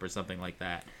Europe or something like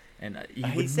that. And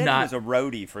he said he was a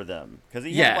roadie for them because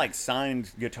he had like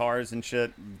signed guitars and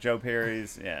shit. Joe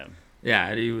Perry's,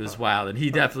 Yeah, he was wild, and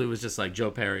he definitely was just like, Joe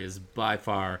Perry is by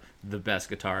far the best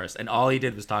guitarist, and all he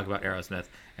did was talk about Aerosmith,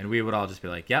 and we would all just be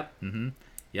like, yep,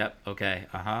 yep, okay,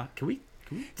 Can we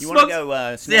you want to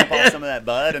go snap off some of that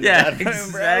bud in the bedroom,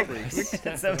 exactly.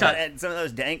 Bro? some of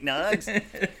those dank nugs?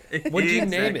 What'd you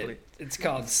name it? It's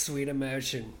called Sweet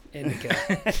Emotion Indica.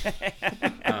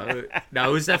 No,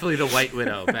 it was definitely the White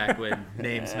Widow back when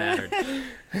names mattered.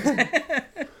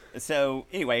 So,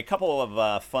 anyway, a couple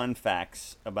of fun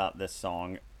facts about this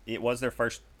song. It was their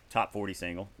first top 40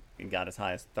 single. It got as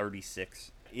high as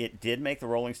 36. It did make the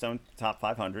Rolling Stone top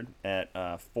 500 at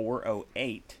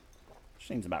 408, which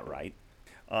seems about right.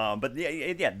 But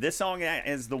this song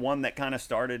is the one that kind of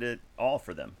started it all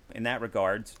for them in that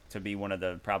regards, to be one of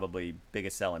the probably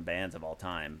biggest selling bands of all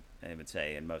time, I would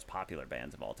say, and most popular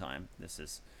bands of all time. This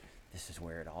is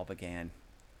where it all began.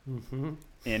 Mm-hmm.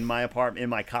 In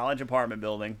my college apartment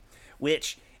building,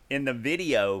 which in the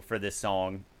video for this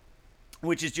song,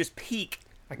 which is just peak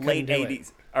late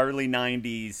 80s, early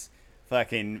 90s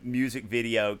fucking music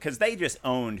video, because they just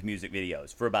owned music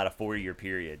videos for about a 4-year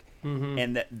period. Mm-hmm.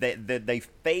 And they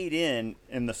fade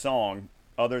in the song,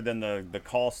 other than the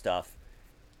call stuff,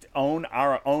 own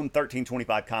our own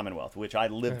 1325 Commonwealth, which I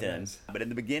lived in. Nice. But in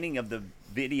the beginning of the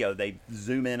video, they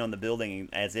zoom in on the building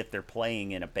as if they're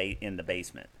playing in in the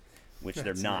basement, which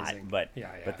they're not. Amazing. But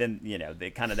Yeah. then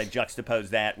they juxtapose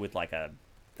that with like a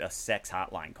sex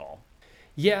hotline call.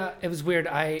 Yeah, it was weird.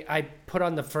 I put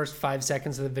on the first 5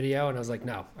 seconds of the video, and I was like,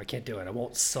 no, I can't do it. I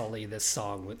won't sully this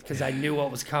song because I knew what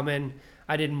was coming.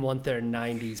 I didn't want their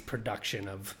 90s production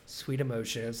of Sweet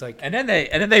Emotion. It was like, And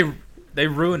then they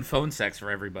ruined phone sex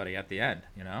for everybody at the end,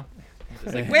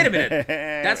 It's like, wait a minute,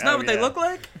 that's not what they look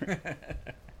like?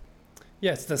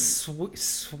 yeah, it's the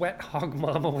sweat hog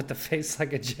mama with the face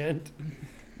like a gent.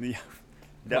 Yeah,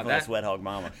 definitely that- Sweat Hog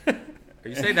Mama. Are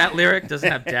you saying that lyric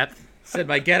doesn't have depth? Said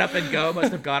my get up and go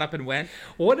must have got up and went.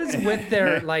 What is with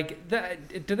their, like,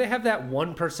 do they have that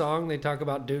one per song? They talk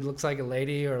about dude looks like a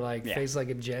lady or like face like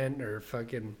a gent or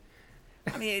fucking...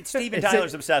 I mean, Steven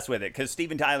Tyler's obsessed with it because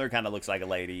Steven Tyler kind of looks like a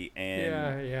lady,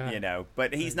 and Yeah.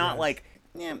 but he's not like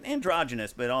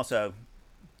androgynous, but also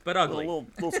but ugly.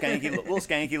 Little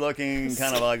skanky looking,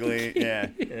 kind of ugly. Yeah.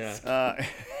 Yeah.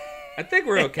 I think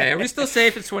we're okay. Are we still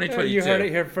safe in 2022? You heard it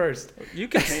here first. You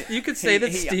could say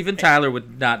that Steven Tyler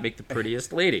would not make the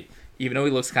prettiest lady, even though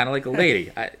he looks kind of like a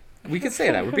lady. We could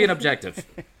say that. We're being objective.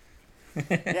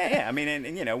 Yeah. I mean,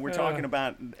 and we're talking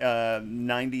about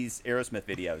 '90s Aerosmith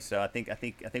videos, so I think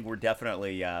we're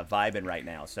definitely vibing right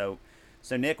now. So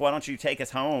Nick, why don't you take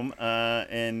us home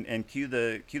and cue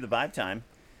the vibe time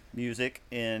music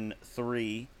in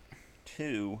 3,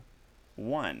 2,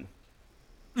 1.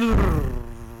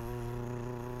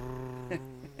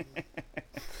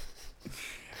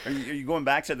 Are you going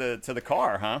back to the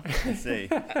car, huh? Let's see.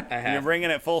 You're bringing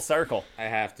it full circle. I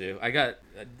have to. I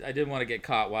didn't want to get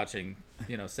caught watching,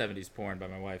 70s porn by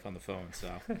my wife on the phone, so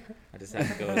I just had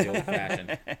to go the old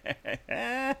fashioned.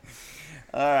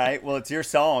 All right. Well, it's your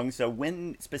song. So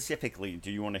when specifically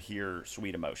do you want to hear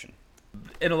Sweet Emotion?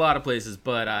 In a lot of places,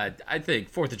 but I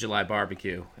think 4th of July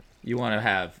barbecue. You want to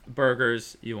have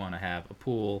burgers. You want to have a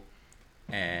pool,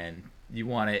 and you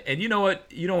want it. And you know what?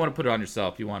 You don't want to put it on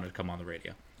yourself. You want it to come on the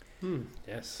radio.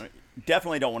 Yes.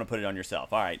 Definitely don't want to put it on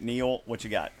yourself. All right, Neil, what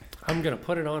you got? I'm going to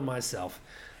put it on myself.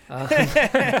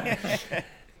 I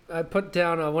put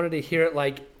down, I wanted to hear it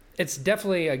like, it's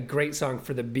definitely a great song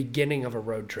for the beginning of a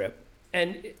road trip.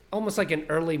 And almost like an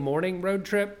early morning road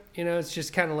trip. It's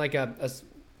just kind of like a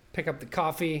pick up the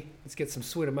coffee, let's get some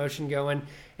Sweet Emotion going.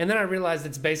 And then I realized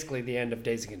it's basically the end of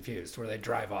Dazed and Confused, where they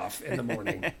drive off in the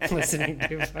morning listening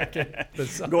to fucking the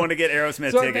song. Going to get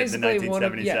Aerosmith tickets in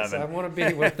 1977. Yes, I want to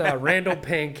be with Randall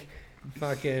Pink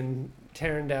fucking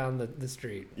tearing down the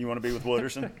street. You want to be with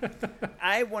Wooderson?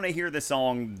 I want to hear the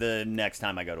song the next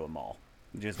time I go to a mall.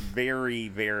 Just very,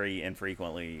 very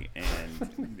infrequently,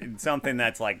 and something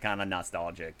that's like kind of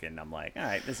nostalgic. And I'm like, all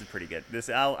right, this is pretty good.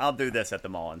 I'll do this at the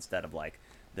mall instead of like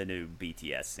the new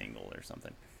BTS single or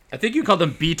something. I think you called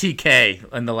them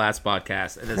BTK in the last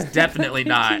podcast, and it's definitely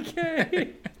not.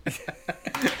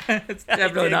 It's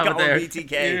definitely not what they're.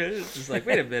 BTK. It's just like,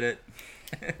 wait a minute.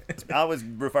 I was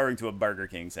referring to a Burger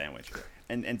King sandwich.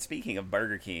 And speaking of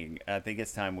Burger King, I think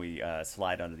it's time we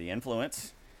slide under the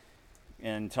influence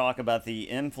and talk about the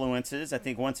influences. I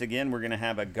think once again we're going to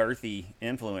have a girthy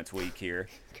influence week here.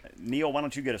 Neil, why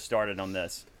don't you get us started on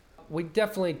this? We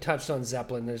definitely touched on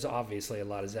Zeppelin. There's obviously a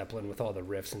lot of Zeppelin with all the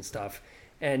riffs and stuff.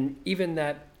 And even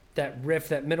that riff,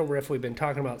 that middle riff we've been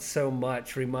talking about so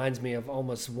much reminds me of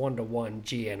almost one-to-one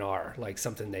GNR, like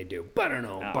something they do.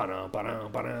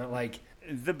 Like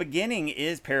the beginning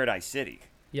is Paradise City.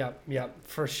 Yep,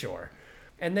 for sure.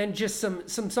 And then just some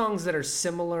songs that are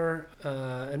similar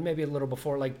and maybe a little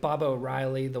before, like Bob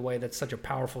O'Reilly, the way that's such a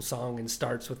powerful song and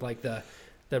starts with like the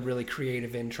really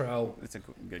creative intro. It's a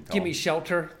good call. Gimme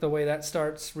Shelter, the way that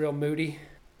starts, real moody.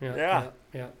 Yeah.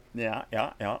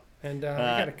 And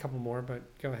I got a couple more, but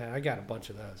go ahead. I got a bunch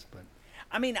of those, but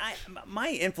I mean, my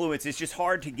influence is just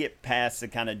hard to get past the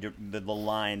kind of the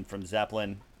line from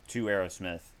Zeppelin to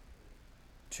Aerosmith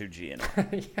to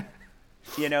GNR.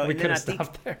 Yeah. We could have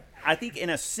stopped there. I think in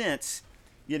a sense,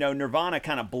 Nirvana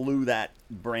kind of blew that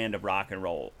brand of rock and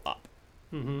roll up,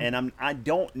 and I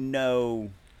don't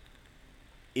know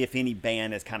if any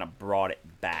band has kind of brought it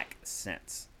back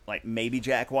since. Like maybe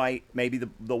Jack White, maybe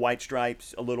the White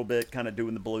Stripes a little bit, kind of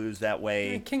doing the blues that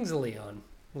way. Yeah, Kings of Leon,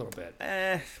 a little bit.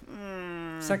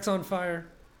 Sex on Fire.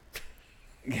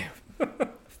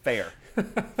 Fair.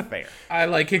 I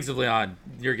like Kings of Leon.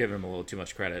 You're giving them a little too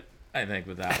much credit, I think,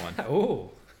 with that one.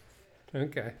 Oh,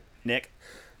 okay. Nick?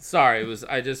 Sorry,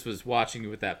 I just was watching you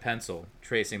with that pencil,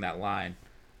 tracing that line,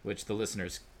 which the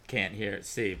listeners can't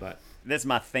see, but... This is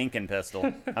my thinking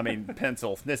pencil.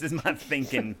 This is my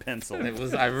thinking pencil. It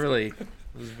was very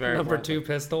number 2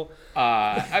 pistol.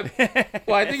 I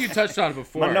think you touched on it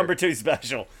before. My number 2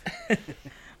 special.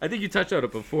 I think you touched on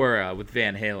it before with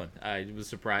Van Halen. I was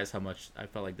surprised how much I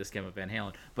felt like this came with Van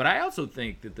Halen. But I also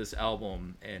think that this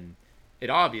album, and it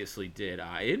obviously did,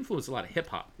 it influenced a lot of hip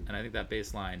hop, and I think that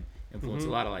bass line influenced a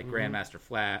lot of like Grandmaster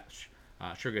Flash,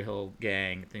 Sugar Hill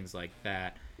Gang, things like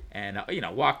that. And,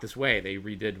 Walk This Way, they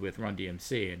redid with Run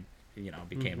DMC and,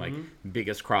 became like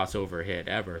biggest crossover hit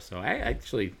ever. So I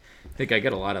actually think I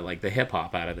get a lot of like the hip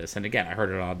hop out of this. And again, I heard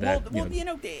it on that.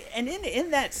 And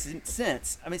in that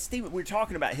sense, I mean, Steve, we were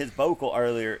talking about his vocal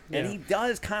earlier, and he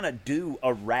does kind of do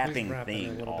a rapping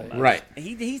thing almost. Right.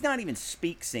 He's not even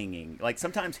speak singing. Like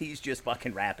sometimes he's just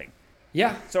fucking rapping.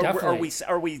 Yeah. So definitely.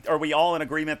 are we all in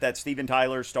agreement that Steven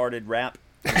Tyler started rap?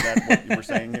 Is that what you were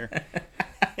saying here?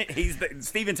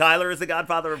 Steven Tyler is the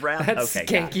godfather of rap? That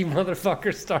skanky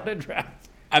motherfucker started rap.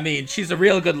 I mean, she's a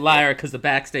real good liar because the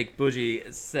backstage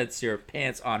bougie sets your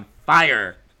pants on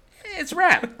fire. It's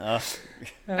rap.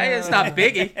 It's not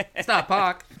Biggie. It's not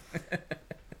Pac.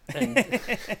 And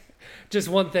just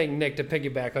one thing, Nick, to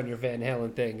piggyback on your Van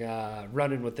Halen thing,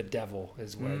 Running with the Devil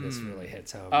is where this really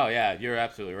hits home. Oh, yeah, you're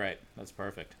absolutely right. That's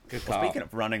perfect. Good call. Well, speaking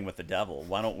of running with the devil,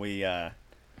 why don't we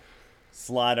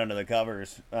slide under the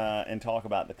covers and talk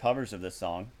about the covers of this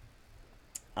song?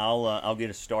 I'll get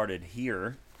us started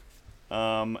here.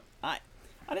 I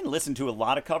didn't listen to a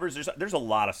lot of covers. There's a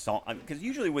lot of songs, because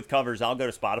usually with covers I'll go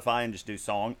to Spotify and just do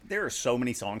song. There are so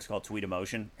many songs called Sweet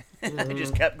Emotion. I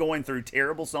just kept going through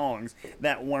terrible songs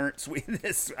that weren't sweet. I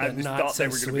just thought they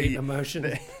were going to be Emotion.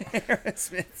 the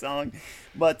Aerosmith song.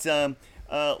 But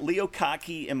Leo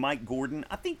Kottke and Mike Gordon,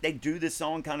 I think they do this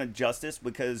song kind of justice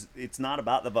because it's not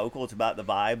about the vocal, it's about the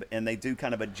vibe, and they do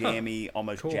kind of a jammy,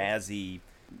 almost jazzy,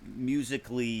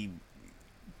 musically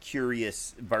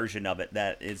curious version of it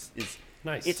that is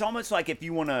nice. It's almost like if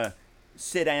you want to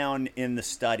sit down in the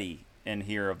study and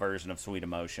hear a version of Sweet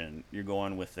Emotion, you're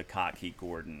going with the Kottke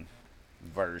Gordon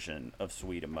version of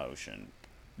Sweet Emotion.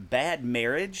 Bad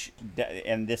Marriage,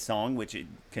 and this song, which it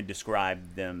can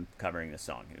describe them covering this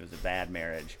song. It was a bad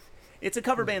marriage. It's a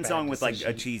cover band song with like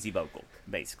a cheesy vocal,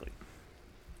 basically.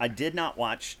 I did not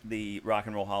watch the Rock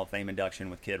and Roll Hall of Fame induction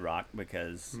with Kid Rock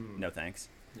because no thanks.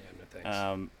 Yeah, no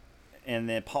thanks. And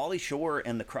then Pauly Shore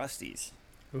and the Crusties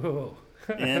Ooh.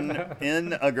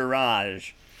 in a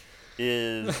garage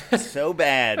is so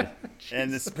bad,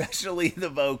 and especially the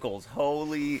vocals.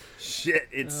 Holy shit,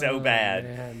 it's so bad.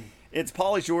 Man. It's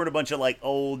Pauly Shore and a bunch of like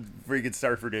old freaking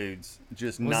surfer dudes.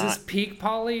 Just Was not. this peak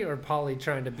Polly or Polly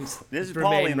trying to be This is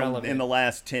remain Pauly relevant? in the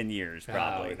last 10 years,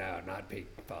 probably. Oh, no, not peak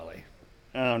Polly.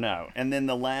 Oh no! And then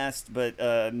the last,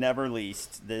 but never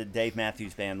least, the Dave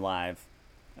Matthews Band live.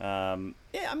 Yeah,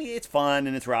 I mean it's fun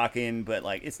and it's rocking, but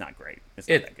like it's not great. It's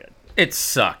not that good. It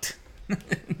sucked.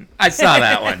 I saw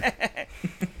that one.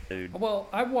 Dude. Well,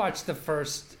 I watched the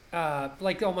first,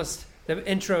 like almost the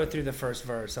intro through the first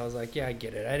verse. I was like, yeah, I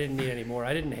get it. I didn't need any more.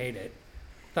 I didn't hate it.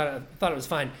 Thought it was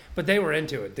fine. But they were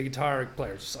into it. The guitar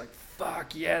player's just like,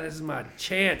 fuck yeah, this is my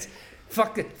chance.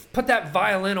 Fuck it. Put that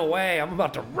violin away. I'm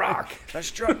about to rock.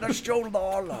 That's what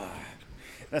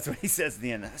he says at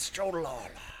the end.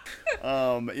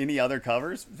 Any other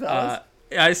covers, fellas?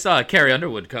 I saw a Carrie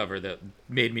Underwood cover that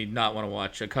made me not want to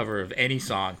watch a cover of any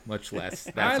song, much less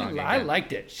that song. I again.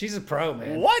 liked it. She's a pro,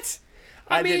 man. What?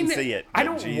 I mean, didn't see it. I but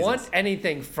don't Jesus. want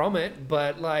anything from it,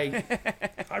 but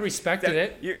like, I respected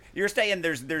it. You're saying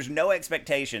there's no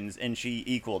expectations, and she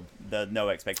equaled the no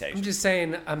I'm expectations. just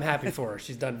saying I'm happy for her.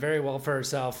 She's done very well for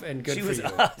herself, and good She for was you.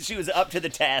 she was up to the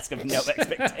task of no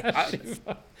expectations.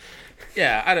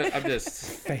 I'm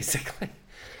just, Basically.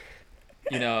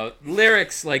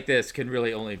 lyrics like this can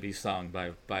really only be sung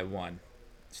by one,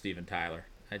 Steven Tyler.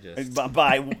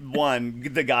 By one,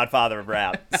 the Godfather of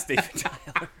rap, Steven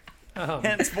Tyler.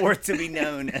 Henceforth to be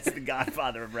known as the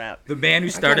Godfather of rap. The man who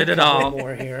started it One all.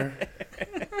 more here.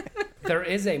 There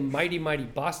is a Mighty Mighty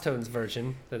Boss Tones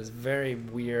version that is very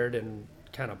weird and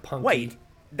kind of punky. Wait,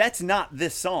 that's not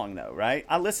this song though, right?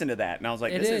 I listened to that and I was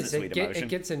like, It this is. isn't Sweet Emotion. It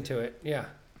gets into it. Yeah.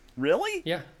 Really?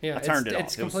 Yeah. Yeah. I turned it off.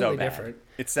 It's It was completely so bad. different.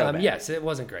 It's so bad. Yes, it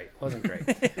wasn't great.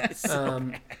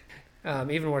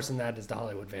 Even worse than that is the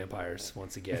Hollywood Vampires.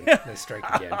 Once again, they strike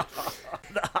again.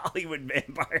 The Hollywood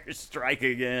Vampires strike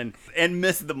again and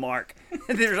miss the mark.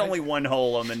 There's only one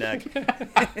hole on the neck.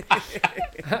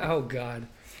 Oh God.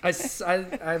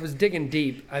 I was digging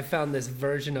deep. I found this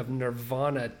version of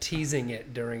Nirvana teasing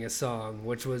it during a song,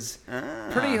 which was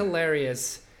pretty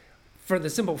hilarious for the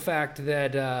simple fact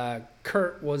that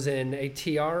Kurt was in a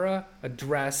tiara, a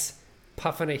dress,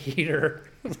 puffing a heater,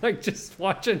 like just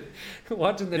watching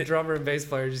the drummer and bass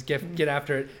player just get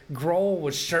after it. Grohl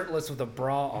was shirtless with a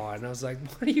bra on. I was like,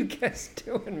 what are you guys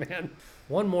doing, man?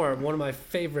 One of my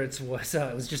favorites was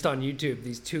it was just on YouTube.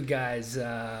 These two guys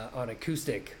on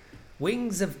acoustic.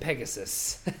 Wings of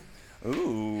Pegasus.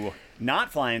 Ooh,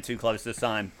 not flying too close to the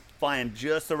sun. Flying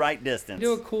just the right distance.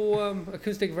 Do a cool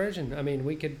acoustic version. I mean,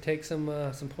 we could take some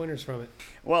pointers from it.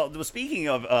 Well, speaking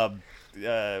of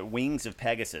Wings of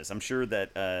Pegasus, I'm sure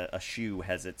that a shoe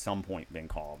has at some point been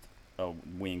called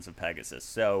Wings of Pegasus.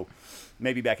 So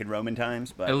maybe back in Roman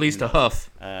times, but At least a huff.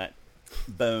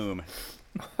 Boom.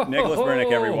 Nicholas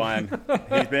Brennick, everyone.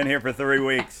 He's been here for 3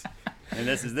 weeks. And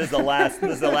this is the last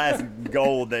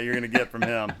gold that you're going to get from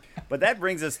him. But that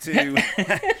brings us to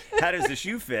how does the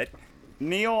shoe fit?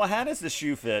 Neil, how does the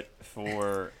shoe fit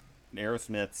for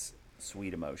Aerosmith's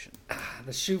Sweet Emotion?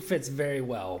 The shoe fits very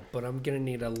well, but I'm going to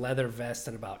need a leather vest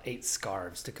and about 8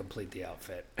 scarves to complete the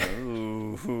outfit.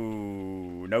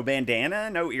 Ooh, no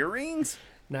bandana, no earrings?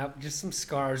 Now, just some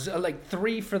scarves. Like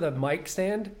 3 for the mic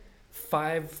stand,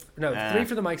 3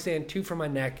 for the mic stand, 2 for my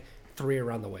neck, 3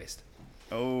 around the waist.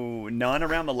 Oh, none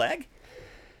around the leg?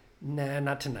 Nah,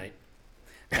 not tonight.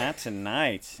 Not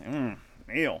tonight.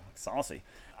 Ew, saucy.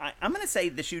 I'm going to say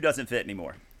the shoe doesn't fit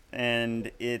anymore.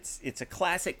 And it's a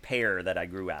classic pair that I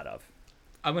grew out of.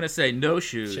 I'm going to say no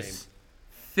shoes. Shame.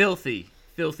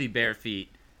 Filthy bare feet.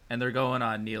 And they're going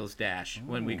on Neil's Dash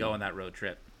when we go on that road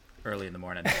trip early in the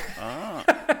morning. Oh.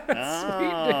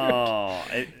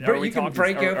 You can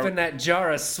break open that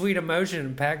jar of Sweet Emotion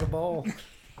and pack a bowl.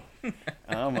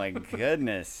 Oh, my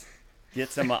goodness. Get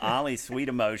some Ollie Sweet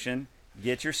Emotion.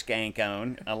 Get your skank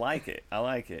on. I like it.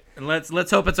 And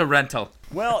let's hope it's a rental.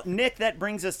 Well, Nick, that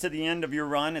brings us to the end of your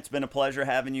run. It's been a pleasure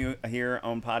having you here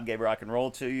on Pod Gave Rock and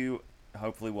Roll to you.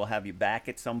 Hopefully we'll have you back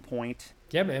at some point.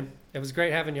 Yeah, man. It was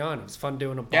great having you on. It was fun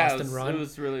doing a Boston run. It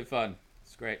was really fun.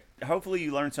 It's great. Hopefully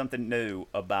you learned something new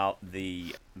about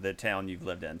the town you've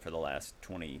lived in for the last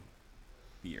 20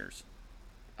 years.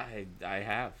 I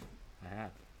have.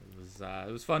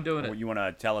 It was fun doing it. You want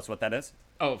to tell us what that is?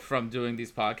 Oh, from doing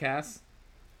these podcasts?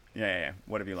 Yeah.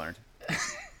 What have you learned?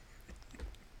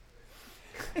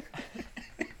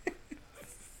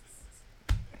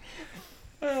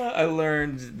 I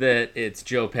learned that it's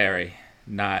Joe Perry,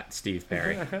 not Steve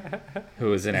Perry,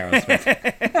 who is in Aerosmith.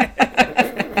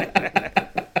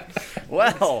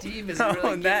 Well, Steve is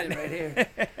really getting it right here.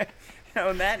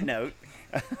 On that note,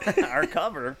 our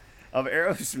cover of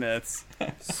Aerosmith's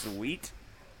Sweet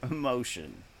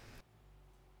Emotion.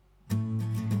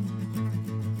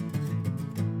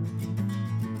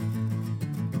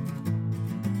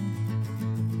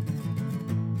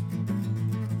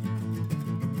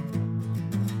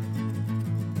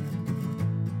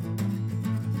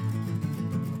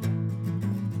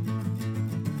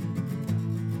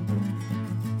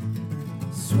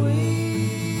 Sweet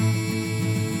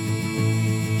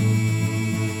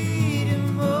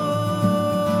emotion,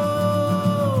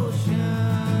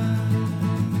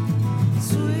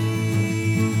 sweet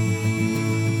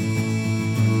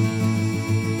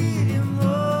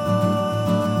emotion.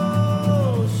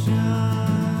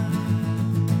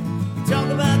 Talk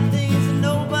about things that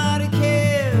nobody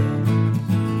cares.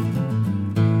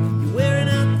 You're wearing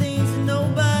out things that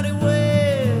nobody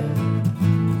wears.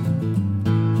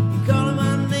 Calling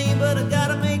my name, but I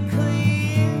gotta make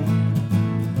clear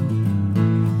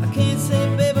I can't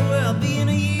say, baby, where I'll be in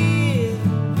a year.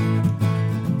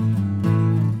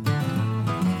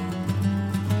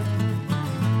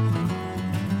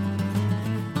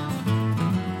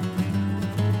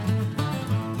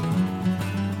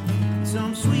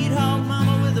 Some sweetheart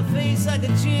mama with a face like a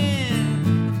gin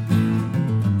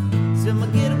said, "Ma,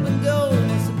 get up and go,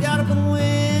 must have got up and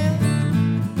win."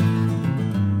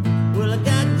 Well, I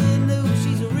got good news,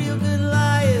 she's a real good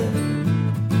liar.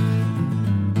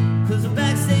 'Cause the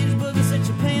backstage boogie set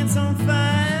your pants on fire.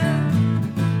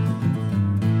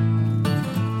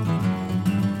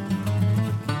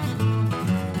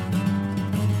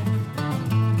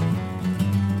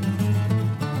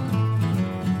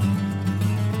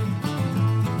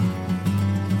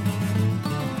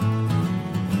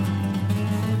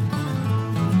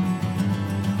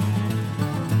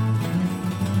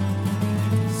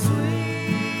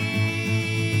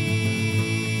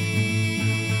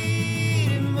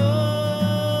 Sweet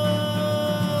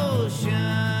emotion,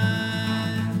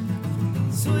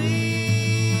 sweet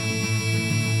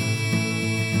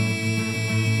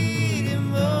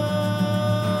emotion.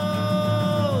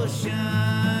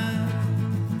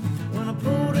 When I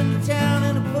pulled into town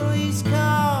in a police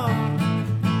car,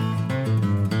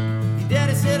 your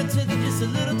daddy said I took it just a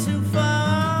little too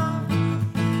far.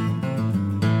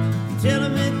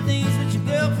 Telling me things that your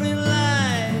girlfriend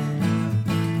lied.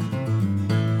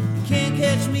 Can't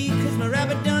catch me 'cause my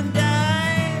rabbit done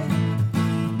died.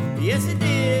 Yes, it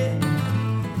did.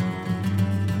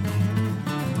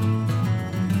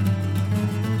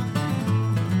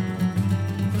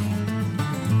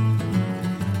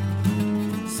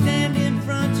 Stand in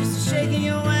front just shaking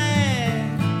your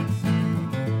ass.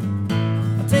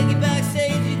 I'll take you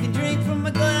backstage, you can drink from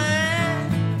my glass.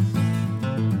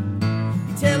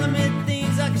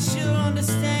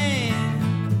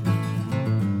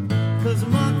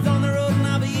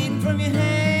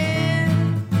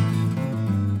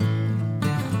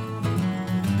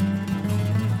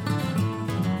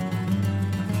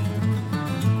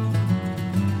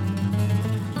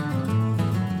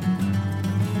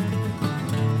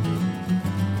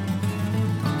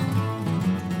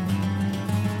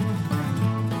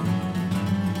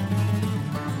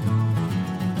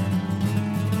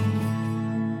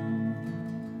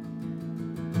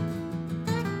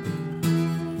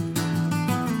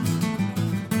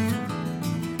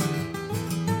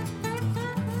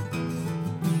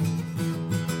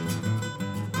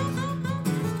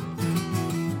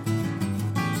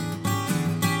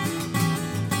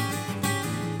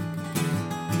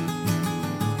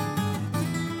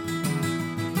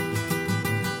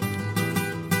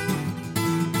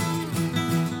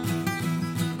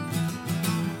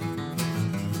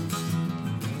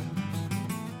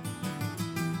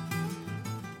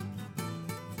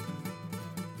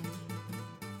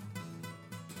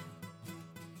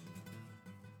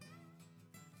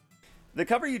 The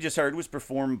cover you just heard was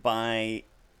performed by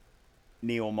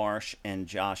Neil Marsh and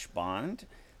Josh Bond.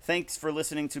 Thanks for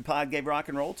listening to Pod Gave Rock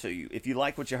and Roll to you. If you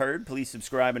like what you heard, please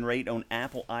subscribe and rate on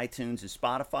Apple, iTunes, and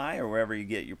Spotify, or wherever you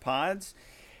get your pods.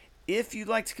 If you'd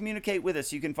like to communicate with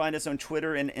us, you can find us on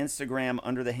Twitter and Instagram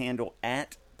under the handle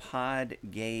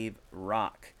 @PodGaveRock.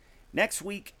 Next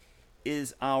week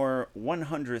is our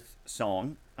 100th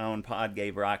song on Pod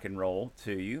Gave Rock and Roll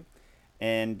to you.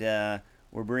 And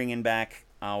we're bringing back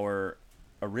our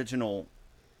original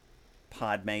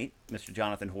podmate, Mr.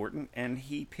 Jonathan Horton, and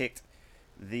he picked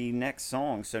the next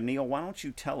song. So, Neil, why don't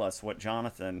you tell us what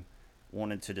Jonathan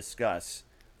wanted to discuss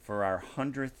for our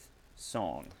 100th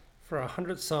song? For our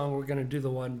 100th song, we're going to do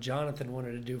the one Jonathan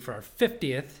wanted to do for our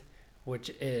 50th, which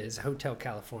is Hotel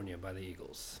California by the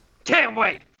Eagles. Can't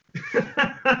wait.